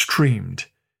forces streamed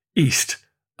east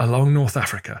along North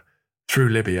Africa through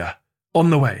Libya on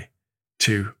the way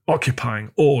to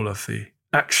occupying all of the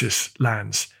Axis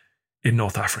lands in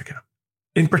North Africa.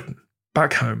 In Britain,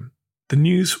 back home, the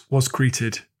news was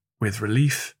greeted with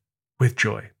relief, with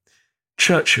joy.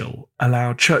 Churchill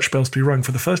allowed church bells to be rung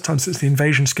for the first time since the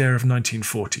invasion scare of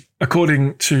 1940.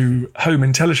 According to Home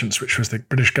Intelligence, which was the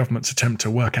British government's attempt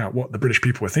to work out what the British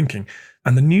people were thinking,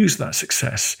 and the news of that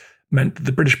success meant that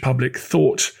the British public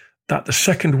thought that the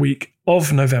second week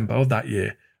of November of that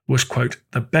year was, quote,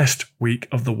 the best week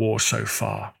of the war so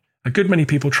far. A good many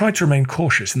people tried to remain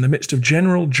cautious in the midst of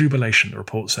general jubilation, the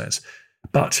report says,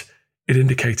 but it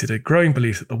indicated a growing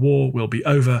belief that the war will be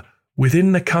over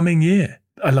within the coming year.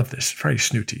 I love this. Very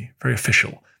snooty, very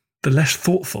official. The less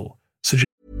thoughtful suggest.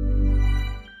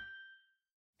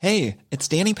 Hey, it's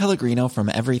Danny Pellegrino from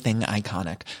Everything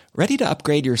Iconic. Ready to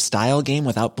upgrade your style game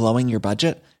without blowing your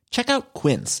budget? Check out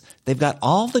Quince. They've got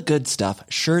all the good stuff,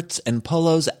 shirts and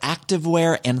polos,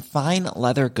 activewear, and fine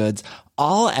leather goods,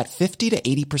 all at 50 to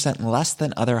 80% less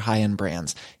than other high-end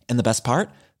brands. And the best part?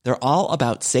 They're all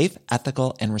about safe,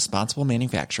 ethical, and responsible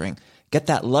manufacturing. Get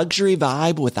that luxury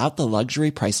vibe without the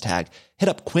luxury price tag. Hit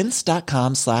up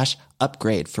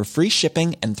quince.com/upgrade for free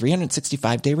shipping and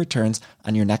 365-day returns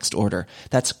on your next order.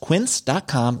 That's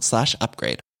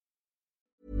quince.com/upgrade.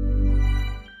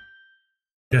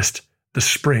 Just the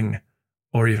spring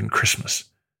or even Christmas.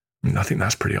 I think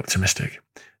that's pretty optimistic.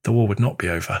 The war would not be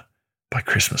over by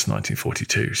Christmas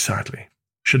 1942, sadly.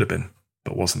 Should have been,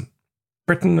 but wasn't.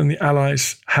 Britain and the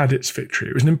Allies had its victory.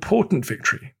 It was an important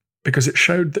victory because it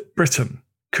showed that Britain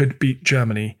could beat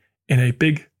Germany in a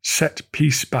big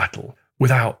set-piece battle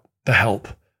without the help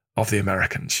of the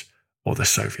Americans or the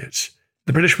Soviets.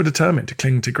 The British were determined to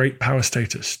cling to great power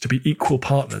status, to be equal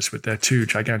partners with their two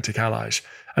gigantic allies,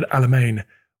 and Alamein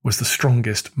was the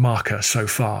strongest marker so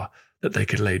far that they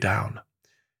could lay down.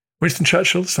 Winston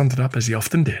Churchill summed it up as he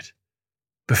often did.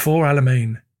 Before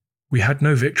Alamein, we had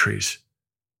no victories.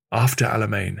 After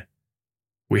Alamein,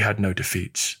 we had no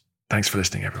defeats. Thanks for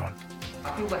listening, everyone.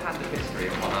 I feel we had the history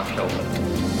upon our shoulders.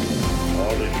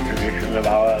 All this tradition of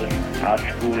ours, our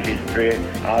school history,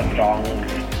 our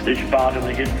songs, this part of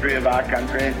the history of our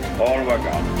country, all were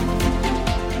gone.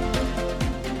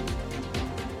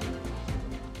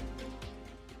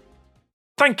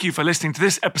 Thank you for listening to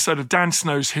this episode of Dan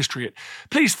Snow's History Hit.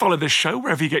 Please follow this show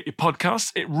wherever you get your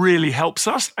podcasts. It really helps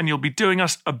us, and you'll be doing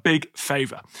us a big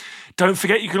favour. Don't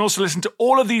forget, you can also listen to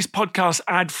all of these podcasts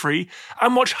ad-free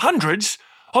and watch hundreds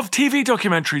of TV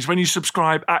documentaries when you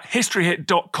subscribe at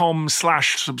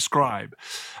historyhit.com/subscribe.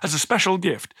 As a special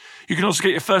gift, you can also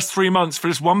get your first 3 months for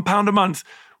just £1 a month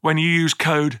when you use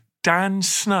code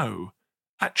DANSNOW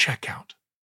at checkout.